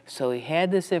 So he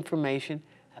had this information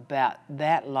about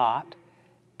that lot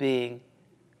being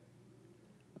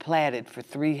platted for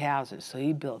 3 houses. So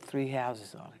he built 3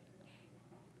 houses on it.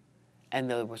 And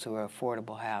those were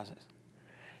affordable houses.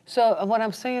 So what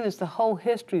I'm saying is the whole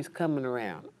history's coming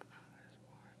around.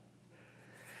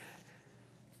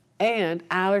 And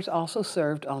Eilers also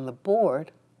served on the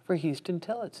board for Houston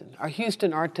Tillotson, or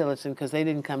Houston or Tillotson, because they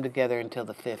didn't come together until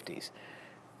the 50s.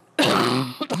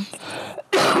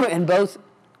 And both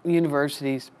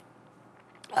universities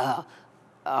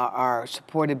are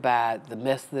supported by the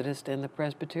Methodist and the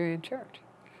Presbyterian Church.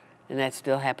 And that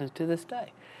still happens to this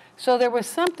day. So there was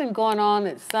something going on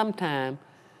at some time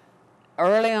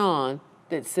early on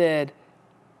that said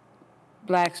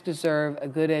blacks deserve a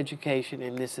good education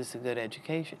and this is a good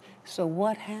education. So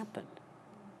what happened?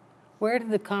 Where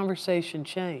did the conversation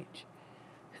change?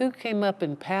 Who came up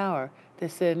in power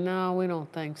that said, no, we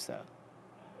don't think so?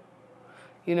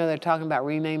 They're talking about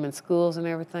renaming schools and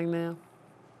everything now.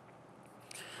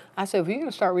 I said, if you're going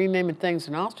to start renaming things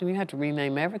in Austin, you have to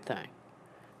rename everything.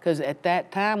 Because at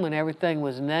that time when everything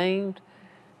was named,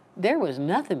 there was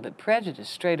nothing but prejudice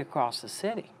straight across the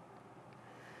city.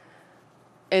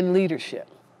 And leadership.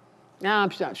 Now,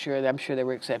 I'm not sure. I'm sure there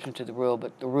were exceptions to the rule,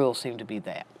 but the rule seemed to be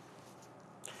that.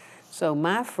 So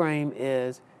my frame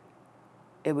is,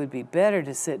 it would be better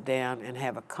to sit down and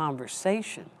have a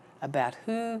conversation about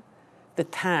who, the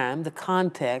time, the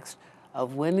context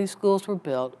of when these schools were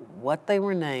built, what they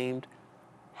were named,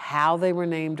 how they were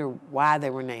named or why they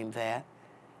were named that,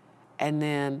 and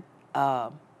then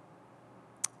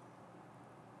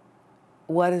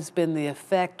what has been the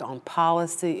effect on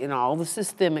policy and all the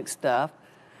systemic stuff,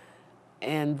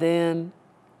 and then,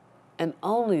 and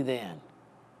only then,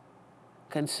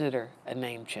 consider a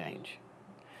name change.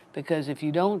 Because if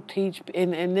you don't teach,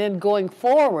 and then going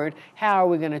forward, how are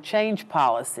we going to change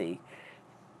policy?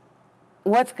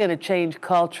 What's going to change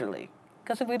culturally?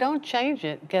 Because if we don't change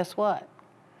it, guess what?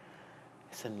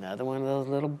 It's another one of those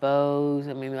little bows.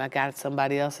 I mean, I got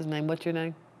somebody else's name. What's your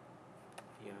name?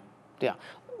 Yeah.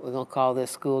 We're going to call this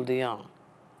school Dion.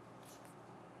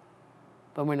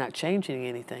 But we're not changing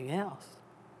anything else.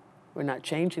 We're not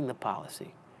changing the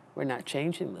policy. We're not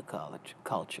changing the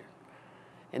culture.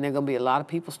 And there are going to be a lot of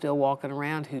people still walking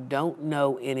around who don't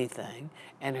know anything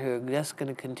and who are just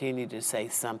going to continue to say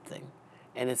something.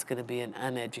 And it's going to be an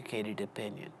uneducated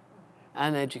opinion.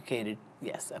 Uneducated,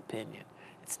 yes, opinion.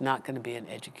 It's not going to be an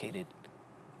educated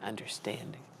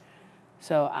understanding.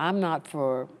 So I'm not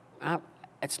for,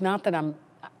 it's not that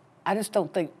I just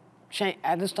don't think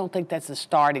that's the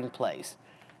starting place.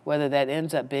 Whether that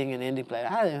ends up being an indie place,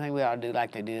 I think we ought to do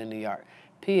like they do in New York.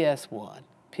 PS1,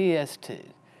 PS2,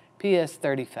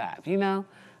 PS35, you know?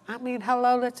 I mean,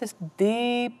 hello, let's just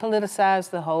depoliticize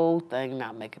the whole thing,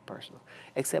 not make it personal.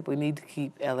 Except we need to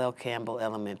keep L.L. Campbell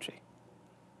Elementary.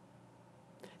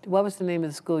 What was the name of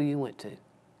the school you went to?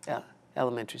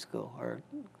 Elementary school or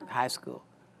high school?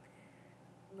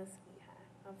 Mesquite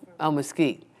High. I'm from Oh,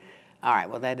 Mesquite. All right,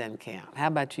 well, that doesn't count. How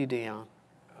about you, Dion?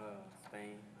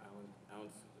 Spain. I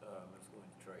went to school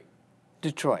in Detroit.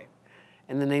 Detroit.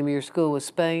 And the name of your school was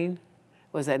Spain?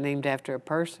 Was that named after a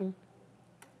person?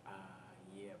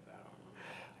 Yeah, but I don't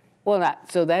remember. Well,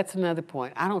 so that's another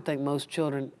point. I don't think most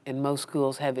children in most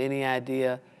schools have any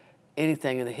idea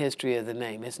anything of the history of the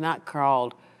name. It's not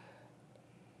called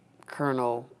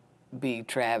Colonel B.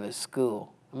 Travis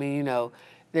School. I mean, you know,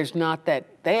 there's not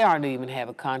that, they aren't even have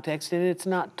a context and it's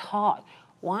not taught.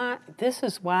 Why? This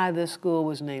is why this school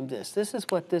was named this. This is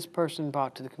what this person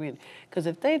brought to the community. Because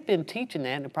if they'd been teaching that,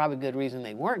 and there's probably a good reason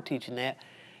they weren't teaching that,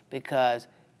 because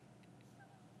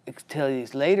until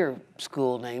these later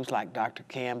school names like Dr.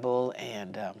 Campbell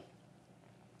and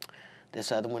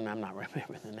this other one I'm not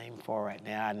remembering the name for right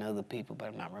now. I know the people, but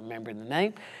I'm not remembering the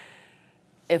name.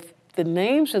 If the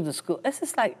names of the school, this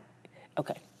is like,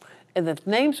 okay, if the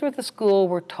names of the school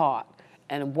were taught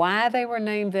and why they were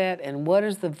named that and what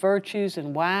is the virtues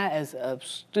and why as a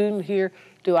student here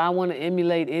do I want to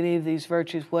emulate any of these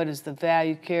virtues, what is the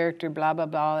value, character, blah, blah,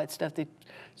 blah, all that stuff they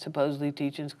supposedly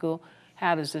teach in school,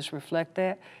 how does this reflect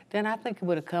that? Then I think it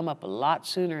would have come up a lot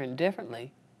sooner and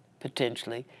differently,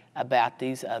 potentially, about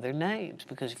these other names.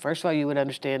 Because first of all, you would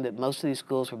understand that most of these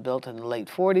schools were built in the late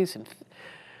 40s and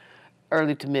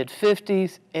early to mid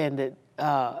 50s, and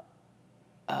that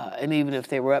and even if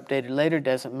they were updated later,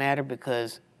 doesn't matter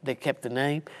because they kept the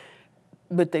name.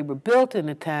 But they were built in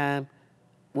a time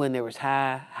when there was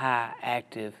high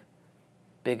active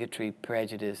bigotry,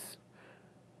 prejudice,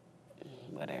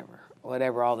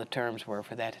 whatever all the terms were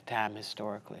for that time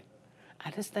historically.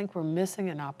 I just think we're missing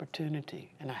an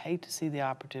opportunity, and I hate to see the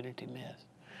opportunity missed.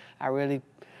 I really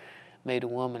made a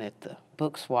woman at the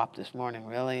book swap this morning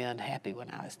really unhappy when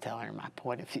I was telling her my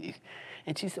point of view.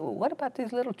 And she said, well, what about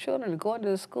these little children who go into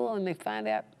the school and they find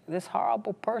out this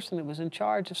horrible person that was in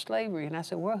charge of slavery? And I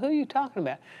said, well, who are you talking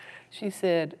about? She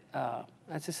said,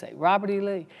 let's just say, Robert E.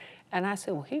 Lee. And I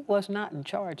said, well, he was not in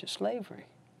charge of slavery.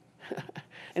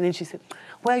 And then she said,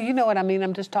 well, you know what I mean,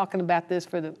 I'm just talking about this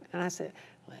for the, and I said,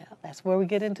 well, that's where we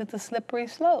get into the slippery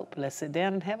slope. Let's sit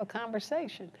down and have a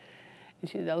conversation. And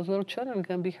she said, those little children are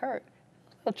going to be hurt.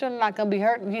 Little children are not going to be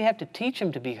hurt, and you have to teach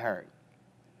them to be hurt.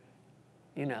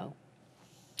 You know,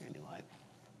 anyway.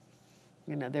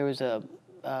 You know, there was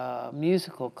a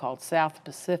musical called South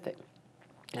Pacific,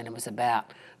 and it was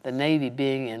about the Navy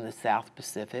being in the South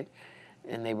Pacific,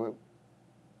 and they were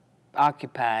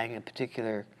occupying a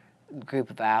particular group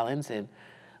of islands, and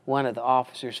one of the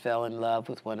officers fell in love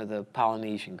with one of the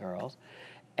Polynesian girls,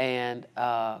 and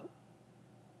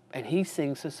he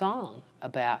sings a song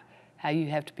about how you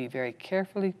have to be very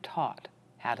carefully taught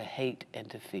how to hate and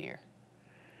to fear.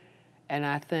 And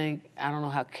I think, I don't know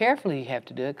how carefully you have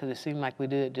to do it, because it seemed like we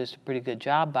do it just a pretty good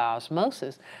job by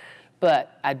osmosis,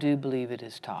 but I do believe it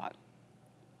is taught.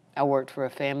 I worked for a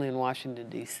family in Washington,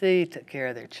 D.C., took care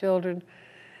of their children.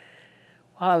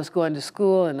 While I was going to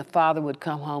school, and the father would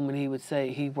come home and he would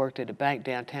say, he worked at a bank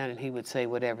downtown, and he would say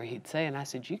whatever he'd say. And I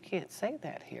said, you can't say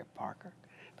that here, Parker,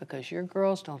 because your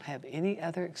girls don't have any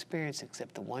other experience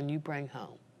except the one you bring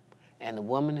home and the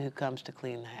woman who comes to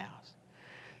clean the house.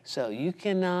 So you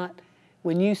cannot,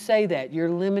 when you say that,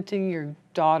 you're limiting your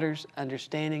daughter's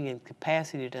understanding and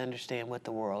capacity to understand what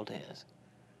the world is.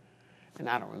 and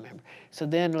I don't remember. So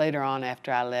then later on,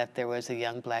 after I left, there was a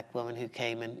young black woman who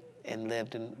came and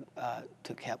lived and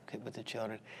took help with the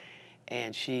children.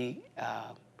 And she,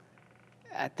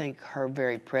 I think her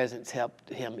very presence helped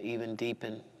him even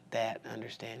deepen that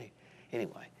understanding.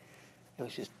 Anyway, it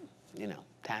was just, you know,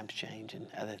 times change and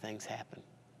other things happen.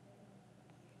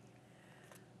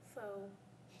 So,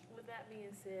 with that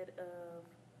being said,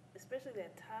 especially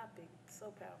that topic,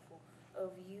 so powerful,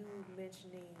 of you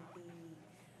mentioning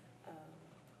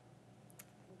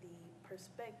the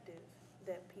perspective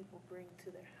that people bring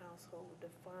to their household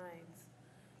defines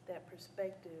that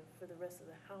perspective for the rest of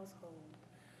the household.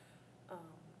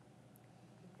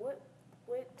 What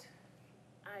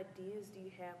ideas do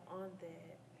you have on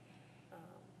that?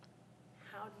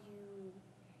 How do you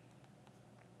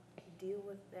deal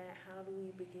with that? How do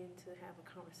we begin to have a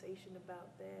conversation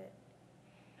about that?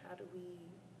 How do we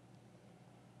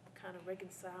kind of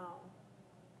reconcile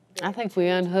that? I think we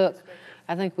unhook.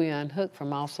 I think we unhook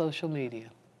from all social media.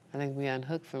 I think we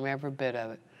unhook from every bit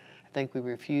of it. I think we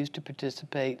refuse to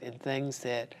participate in things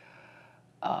that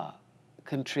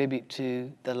contribute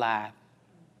to the lie.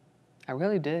 I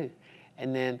really do.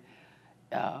 And then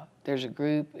there's a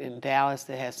group in Dallas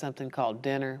that has something called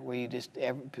dinner, where you just,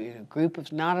 a group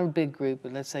of, not a big group,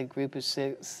 but let's say a group of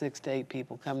six to eight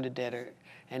people come to dinner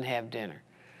and have dinner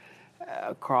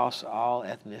across all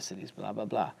ethnicities, blah, blah,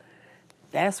 blah.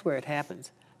 That's where it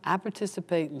happens. I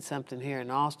participate in something here in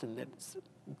Austin that's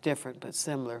different but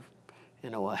similar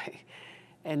in a way,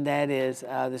 and that is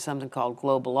there's something called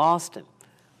Global Austin.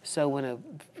 So when a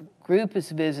group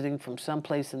is visiting from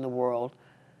someplace in the world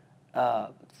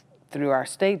through our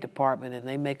State Department, and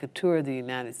they make a tour of the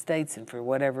United States, and for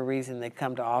whatever reason they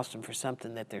come to Austin for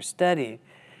something that they're studying,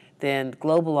 then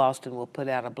Global Austin will put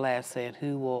out a blast saying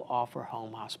who will offer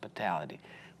home hospitality,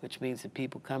 which means that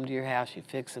people come to your house, you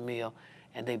fix a meal,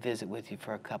 and they visit with you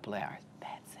for a couple hours.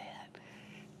 That's it.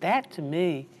 That, to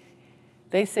me,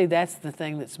 they say that's the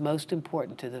thing that's most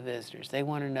important to the visitors. They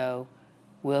want to know,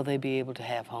 will they be able to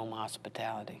have home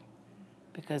hospitality?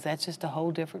 Because that's just a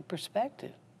whole different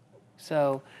perspective.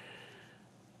 So,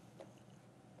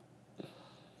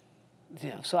 you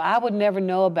know, so I would never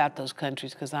know about those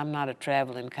countries because I'm not a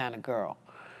traveling kind of girl.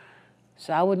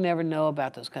 So I would never know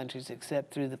about those countries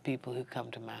except through the people who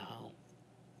come to my home.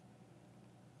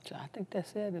 So I think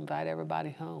that's it. Invite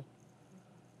everybody home.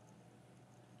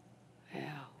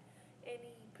 Yeah.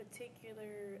 Any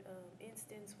particular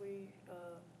instance where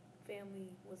family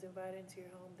was invited into your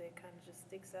home that kind of just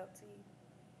sticks out to you?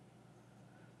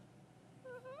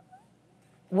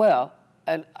 Well,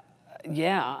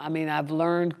 yeah, I mean, I've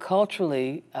learned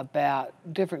culturally about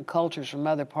different cultures from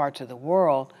other parts of the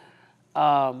world,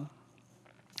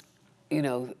 you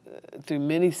know, through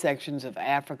many sections of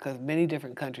Africa, many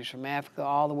different countries from Africa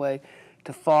all the way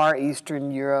to far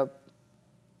Eastern Europe,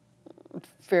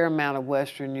 fair amount of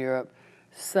Western Europe,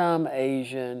 some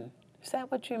Asian. Is that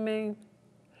what you mean?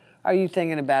 Are you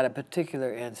thinking about a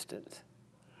particular instance?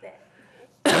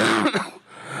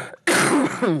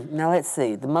 Now, let's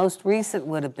see. The most recent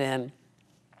would have been,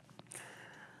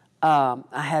 I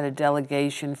had a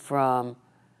delegation from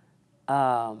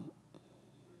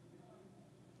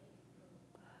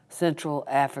Central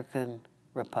African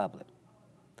Republic.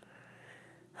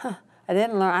 I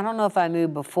didn't learn, I don't know if I knew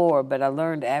before, but I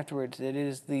learned afterwards that it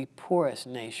is the poorest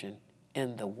nation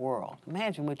in the world.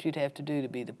 Imagine what you'd have to do to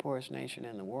be the poorest nation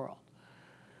in the world.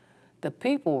 The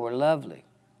people were lovely,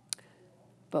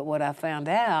 but what I found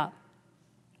out,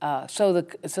 so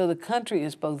the country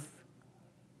is both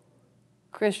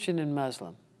Christian and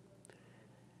Muslim.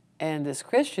 And this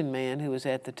Christian man who was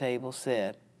at the table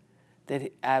said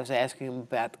that I was asking him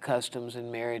about the customs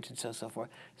and marriage and so forth.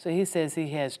 So he says he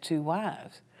has 2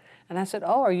 wives. And I said,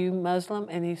 oh, are you Muslim?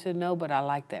 And he said, no, but I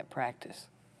like that practice.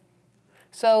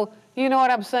 So, you know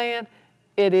what I'm saying?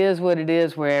 It is what it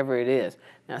is wherever it is.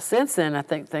 Now, since then, I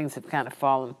think things have kind of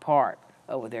fallen apart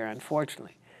over there,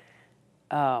 unfortunately.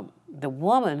 The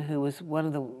woman who was one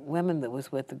of the women that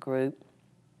was with the group,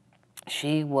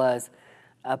 she was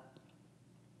a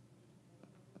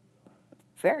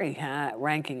very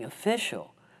high-ranking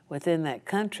official within that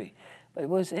country. But it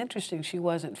was interesting, she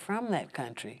wasn't from that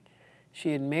country.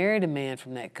 She had married a man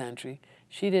from that country.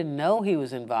 She didn't know he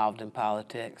was involved in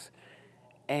politics.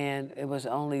 And it was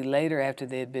only later after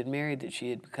they had been married that she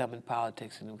had become in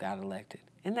politics and got elected.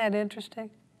 Isn't that interesting?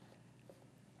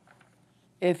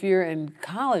 If you're in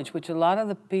college, which a lot of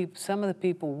the people, some of the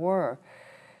people were,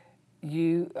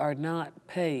 you are not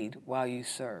paid while you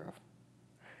serve.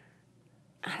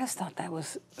 I just thought that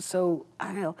was so,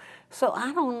 I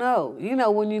don't know. You know,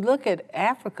 when you look at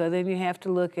Africa, then you have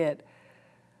to look at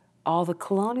all the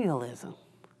colonialism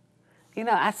You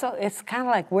know, it's kind of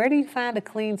like, where do you find a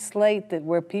clean slate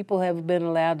where people have been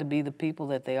allowed to be the people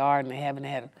that they are and they haven't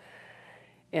had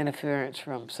interference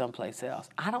from someplace else?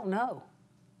 I don't know.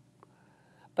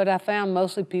 But I found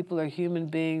mostly people are human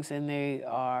beings, and they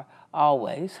are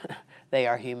always, they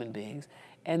are human beings,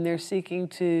 and they're seeking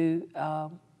to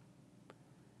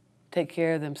take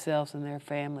care of themselves and their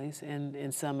families, and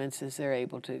in some instances they're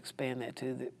able to expand that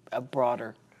to a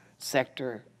broader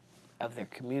sector of their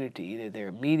community, either their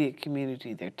immediate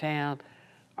community, their town,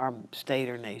 or state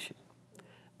or nation.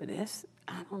 But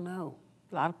I don't know.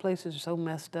 A lot of places are so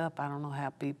messed up, I don't know how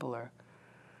people are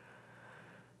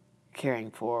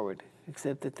carrying forward,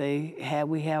 except that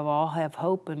we all have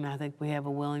hope, and I think we have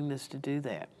a willingness to do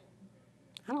that.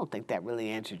 I don't think that really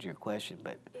answered your question,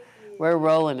 but we're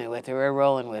rolling with it. We're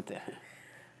rolling with it.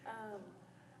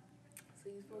 So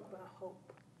you spoke about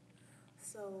hope.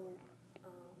 So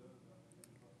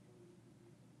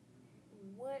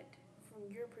what, from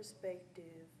your perspective,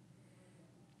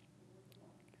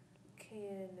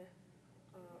 can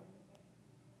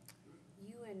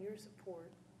you and your support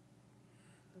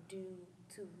do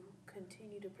to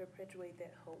continue to perpetuate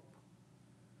that hope?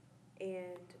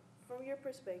 And from your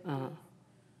perspective,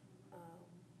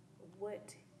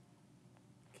 what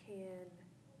can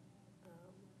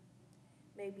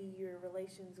maybe your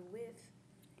relations with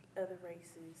other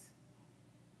races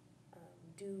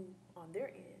do on their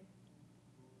end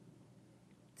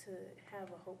to have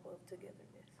a hope of togetherness?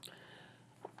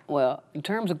 Well, in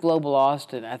terms of Global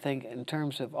Austin, I think in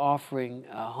terms of offering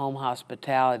home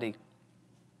hospitality,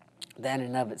 that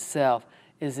in of itself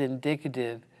is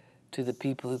indicative to the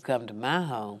people who come to my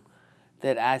home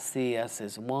that I see us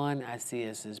as one. I see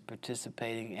us as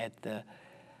participating at the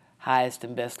highest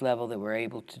and best level that we're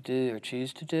able to do or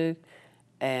choose to do.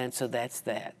 And so that's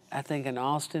that. I think in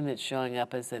Austin it's showing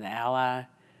up as an ally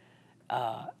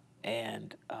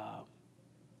and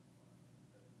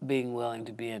being willing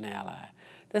to be an ally.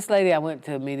 This lady, I went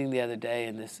to a meeting the other day,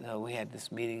 and we had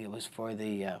this meeting. It was for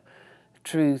the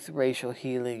Truth, Racial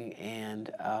Healing,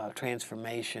 and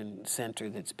Transformation Center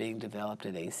that's being developed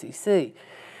at ACC.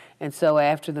 And so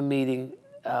after the meeting,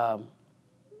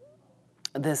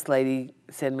 this lady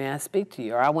said, "May I speak to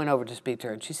you?" Or I went over to speak to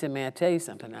her, and she said, "May I tell you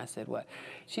something?" And I said, "What?"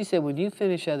 She said, "When you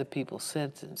finish other people's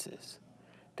sentences,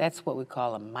 that's what we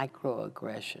call a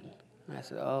microaggression." And I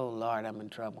said, "Oh, Lord, I'm in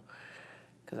trouble,"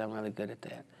 because I'm really good at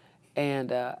that.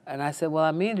 And I said, "Well,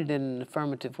 I mean it in an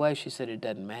affirmative way." She said, "It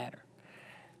doesn't matter."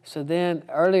 So then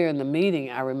earlier in the meeting,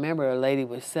 I remember a lady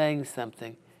was saying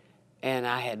something, and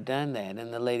I had done that,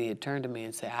 and the lady had turned to me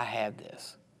and said, "I have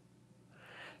this."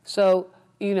 So,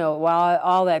 you know, while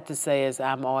all that to say is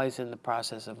I'm always in the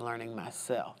process of learning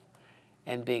myself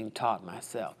and being taught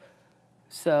myself.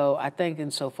 So I think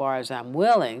insofar as I'm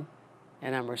willing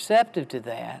and I'm receptive to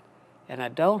that, and I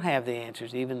don't have the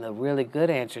answers, even the really good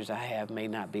answers I have may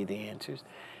not be the answers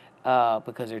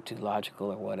because they're too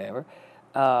logical or whatever.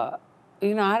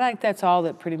 You know, I think that's all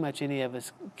that pretty much any of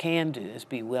us can do, is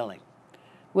be willing.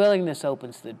 Willingness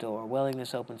opens the door.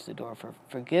 Willingness opens the door for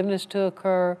forgiveness to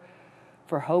occur,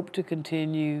 for hope to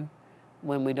continue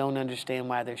when we don't understand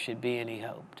why there should be any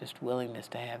hope. Just willingness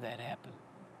to have that happen.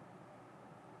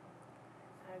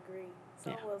 I agree.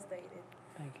 So well stated.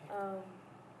 Thank you.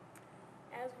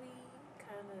 As we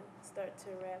kind of start to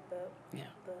wrap up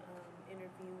the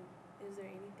interview, is there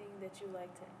anything that you'd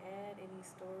like to add? Any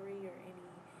story or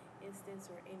any instance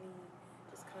or any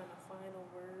just kind of final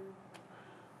word?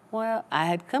 Well, I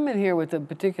had come in here with a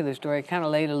particular story. I kind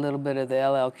of laid a little bit of the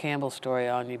L.L. Campbell story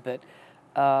on you, but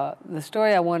the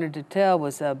story I wanted to tell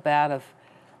was about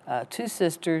two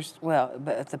sisters,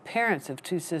 but the parents of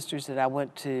two sisters that I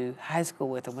went to high school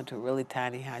with. I went to a really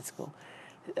tiny high school.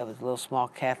 It was a little small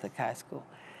Catholic high school.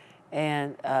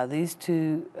 And these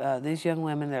young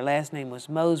women, their last name was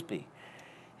Mosby,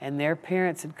 and their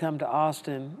parents had come to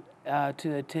Austin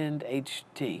to attend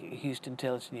HT, Houston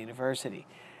Tillotson University.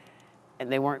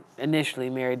 And they weren't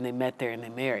initially married, and they met there and they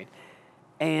married.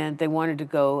 And they wanted to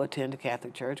go attend a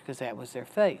Catholic church because that was their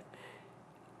faith.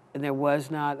 And there was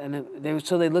not,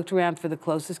 so they looked around for the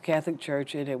closest Catholic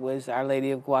church, and it was Our Lady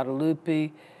of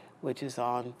Guadalupe, which is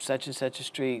on such and such a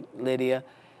street, Lydia.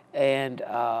 And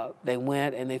they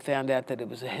went, and they found out that it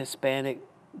was a Hispanic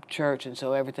church, and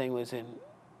so everything was in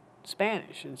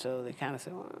Spanish. And so they kind of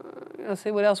said, well, let's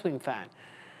see what else we can find.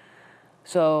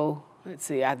 So let's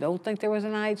see, I don't think there was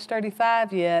an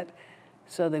IH-35 yet.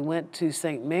 So they went to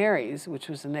St. Mary's, which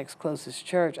was the next closest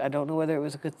church. I don't know whether it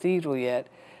was a cathedral yet,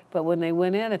 but when they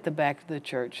went in at the back of the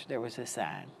church, there was a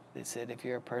sign that said, if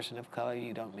you're a person of color,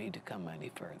 you don't need to come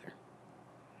any further.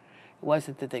 It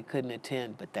wasn't that they couldn't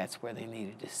attend, but that's where they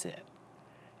needed to sit.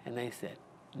 And they said,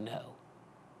 no.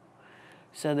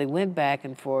 So they went back,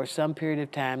 and for some period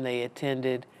of time they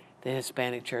attended the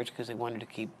Hispanic church because they wanted to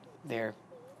keep their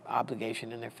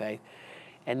obligation in their faith.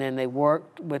 And then they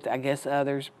worked with, I guess,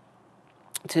 others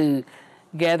to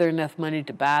gather enough money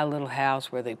to buy a little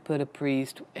house where they put a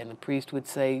priest, and the priest would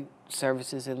say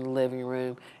services in the living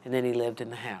room, and then he lived in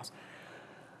the house.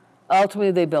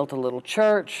 Ultimately, they built a little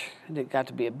church. It got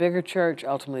to be a bigger church.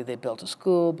 Ultimately, they built a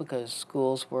school because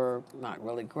schools were not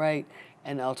really great.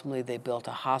 And ultimately, they built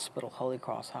a hospital, Holy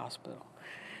Cross Hospital.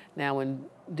 Now, when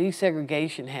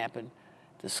desegregation happened,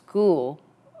 the school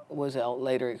was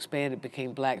later expanded,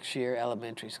 became Blackshear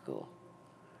Elementary School.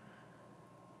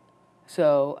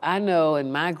 So I know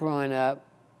in my growing up,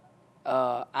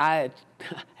 I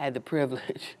had the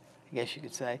privilege, I guess you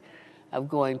could say, of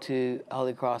going to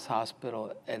Holy Cross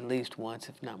Hospital at least once,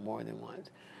 if not more than once.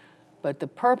 But the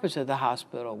purpose of the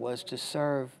hospital was to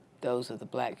serve those of the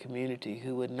black community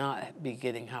who would not be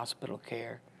getting hospital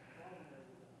care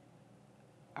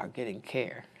or getting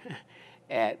care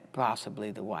at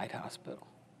possibly the white hospital,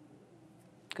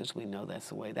 because we know that's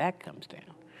the way that comes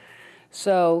down.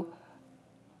 So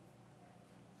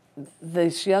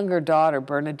this younger daughter,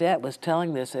 Bernadette, was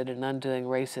telling this at an Undoing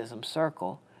Racism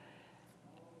circle.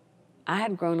 I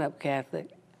had grown up Catholic.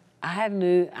 I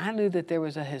knew that there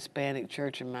was a Hispanic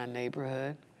church in my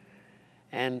neighborhood,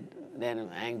 and then an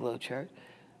Anglo church,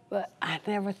 but I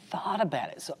never thought about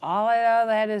it. So all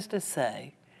that is to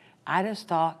say, I just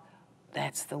thought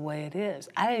that's the way it is.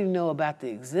 I didn't even know about the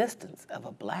existence of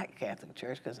a black Catholic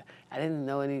church because I didn't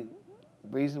know any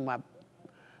reason why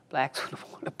blacks would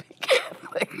want to be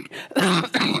Catholic.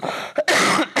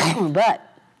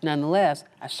 But nonetheless,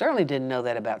 I certainly didn't know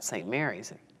that about St.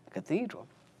 Mary's Cathedral.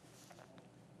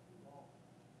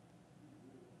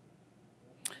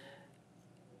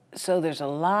 So there's a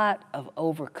lot of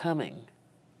overcoming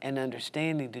and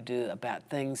understanding to do about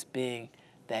things being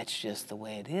that's just the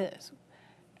way it is,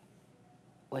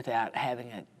 without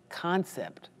having a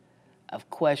concept of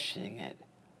questioning it.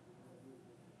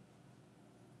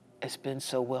 It's been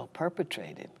so well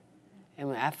perpetrated.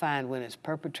 And I find when it's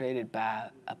perpetrated by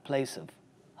a place of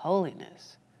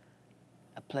holiness,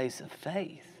 a place of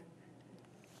faith,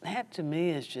 that to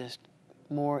me is just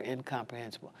more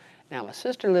incomprehensible. Now, my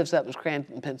sister lives up in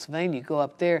Scranton, Pennsylvania. You go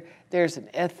up there, there's an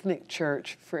ethnic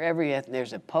church for every ethnic.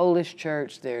 There's a Polish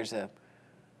church, there's a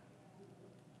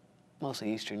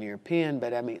mostly Eastern European,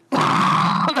 but I mean,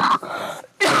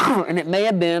 and it may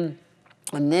have been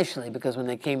initially because when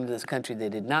they came to this country, they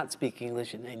did not speak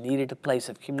English and they needed a place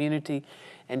of community,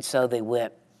 and so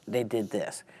they did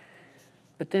this.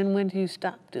 But then when do you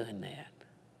stop doing that?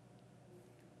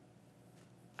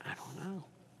 I don't know.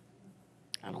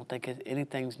 I don't think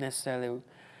anything's necessarily,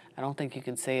 I don't think you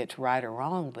can say it's right or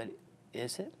wrong, but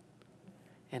is it?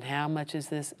 And how much is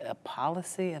this a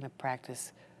policy and a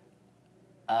practice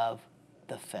of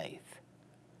the faith?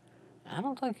 I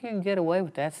don't think you can get away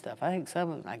with that stuff. I think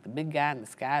someone like the big guy in the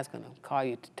sky is going to call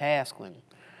you to task when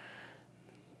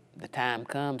the time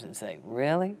comes and say,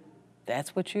 really?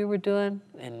 That's what you were doing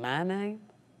in my name?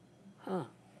 Huh.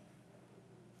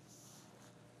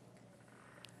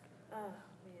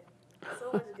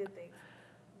 So much good things.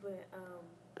 But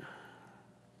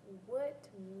what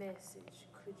message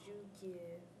could you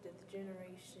give to the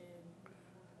generation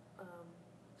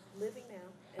living now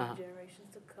and generations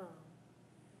to come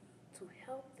to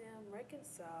help them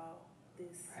reconcile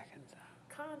this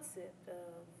concept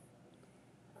of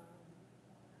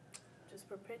just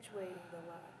perpetuating the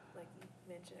lie, like you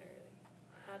mentioned earlier?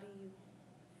 How do you,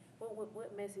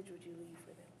 what message would you leave for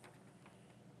them?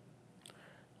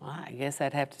 Well, I guess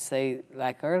I'd have to say,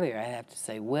 like earlier, I'd have to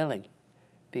say willing,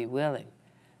 be willing.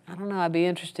 I don't know, I'd be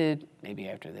interested, maybe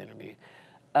after the interview,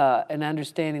 in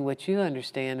understanding what you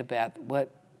understand about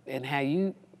what and how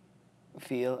you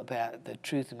feel about the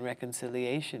truth and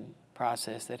reconciliation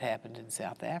process that happened in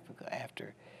South Africa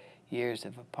after years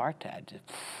of apartheid.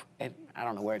 And I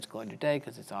don't know where it's going today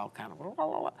because it's all kind of blah, blah,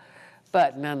 blah.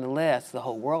 But nonetheless, the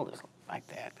whole world is like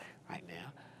that right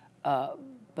now.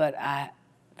 But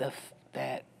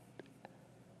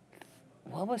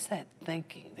what was that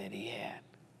thinking that he had?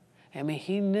 I mean,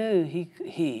 he knew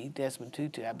Desmond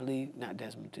Tutu, I believe, not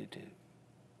Desmond Tutu.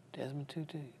 Desmond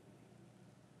Tutu?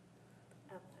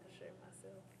 I'm not sure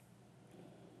myself.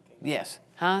 Yes,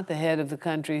 the head of the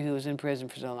country who was in prison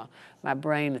for so long. My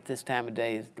brain at this time of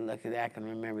day is lucky that I can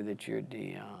remember that you're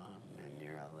Dion and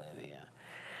you're Olivia.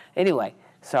 Anyway,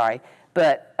 sorry.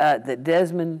 But that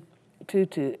Desmond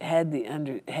Tutu had the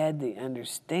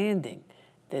understanding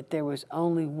that there was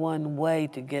only one way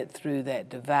to get through that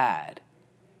divide.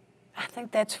 I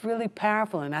think that's really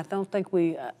powerful, and I don't think,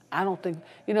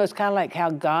 it's kind of like how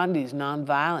Gandhi's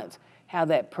nonviolence how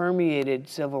that permeated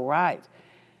civil rights.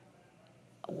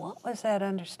 What was that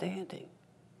understanding?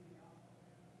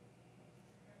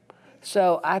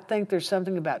 So I think there's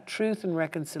something about truth and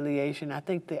reconciliation. I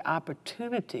think the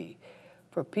opportunity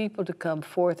for people to come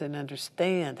forth and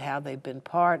understand how they've been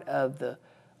part of the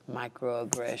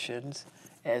microaggressions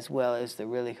as well as the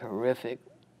really horrific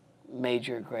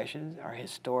major aggressions, or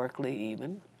historically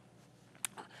even,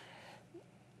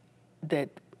 that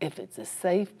if it's a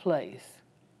safe place,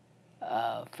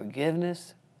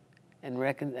 forgiveness and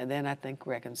then I think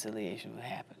reconciliation would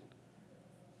happen.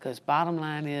 Because bottom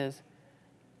line is,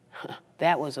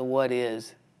 that was a what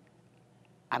is.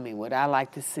 I mean, what I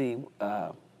like to see,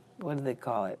 what do they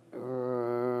call it?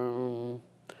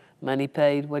 Money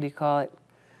paid, what do you call it?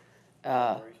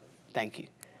 Thank you.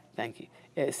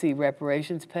 See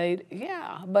reparations paid?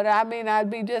 Yeah, but I mean, I'd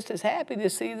be just as happy to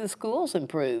see the schools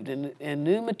improved and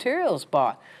new materials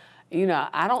bought. You know,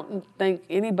 I don't think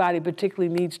anybody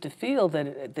particularly needs to feel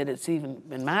that it's even,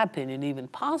 in my opinion, even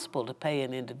possible to pay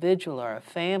an individual or a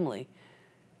family.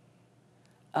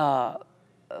 But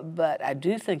I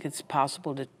do think it's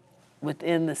possible to,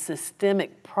 within the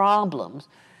systemic problems,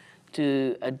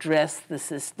 to address the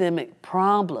systemic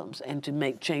problems and to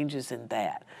make changes in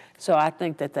that. So I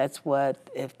think that that's what,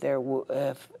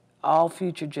 if all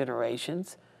future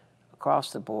generations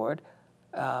across the board,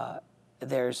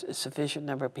 there's a sufficient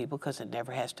number of people, because it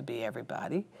never has to be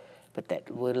everybody, but that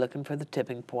we're looking for the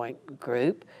tipping point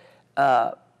group,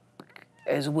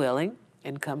 is willing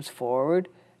and comes forward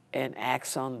and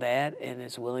acts on that and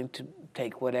is willing to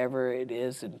take whatever it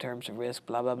is in terms of risk,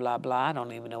 blah, blah, blah, blah. I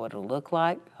don't even know what it'll look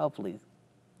like. Hopefully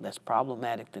less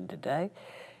problematic than today.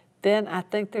 Then I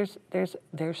think there's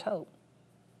hope.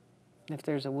 If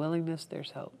there's a willingness,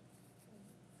 there's hope.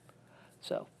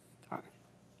 So, all right.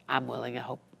 I'm willing. I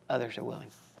hope others are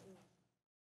willing.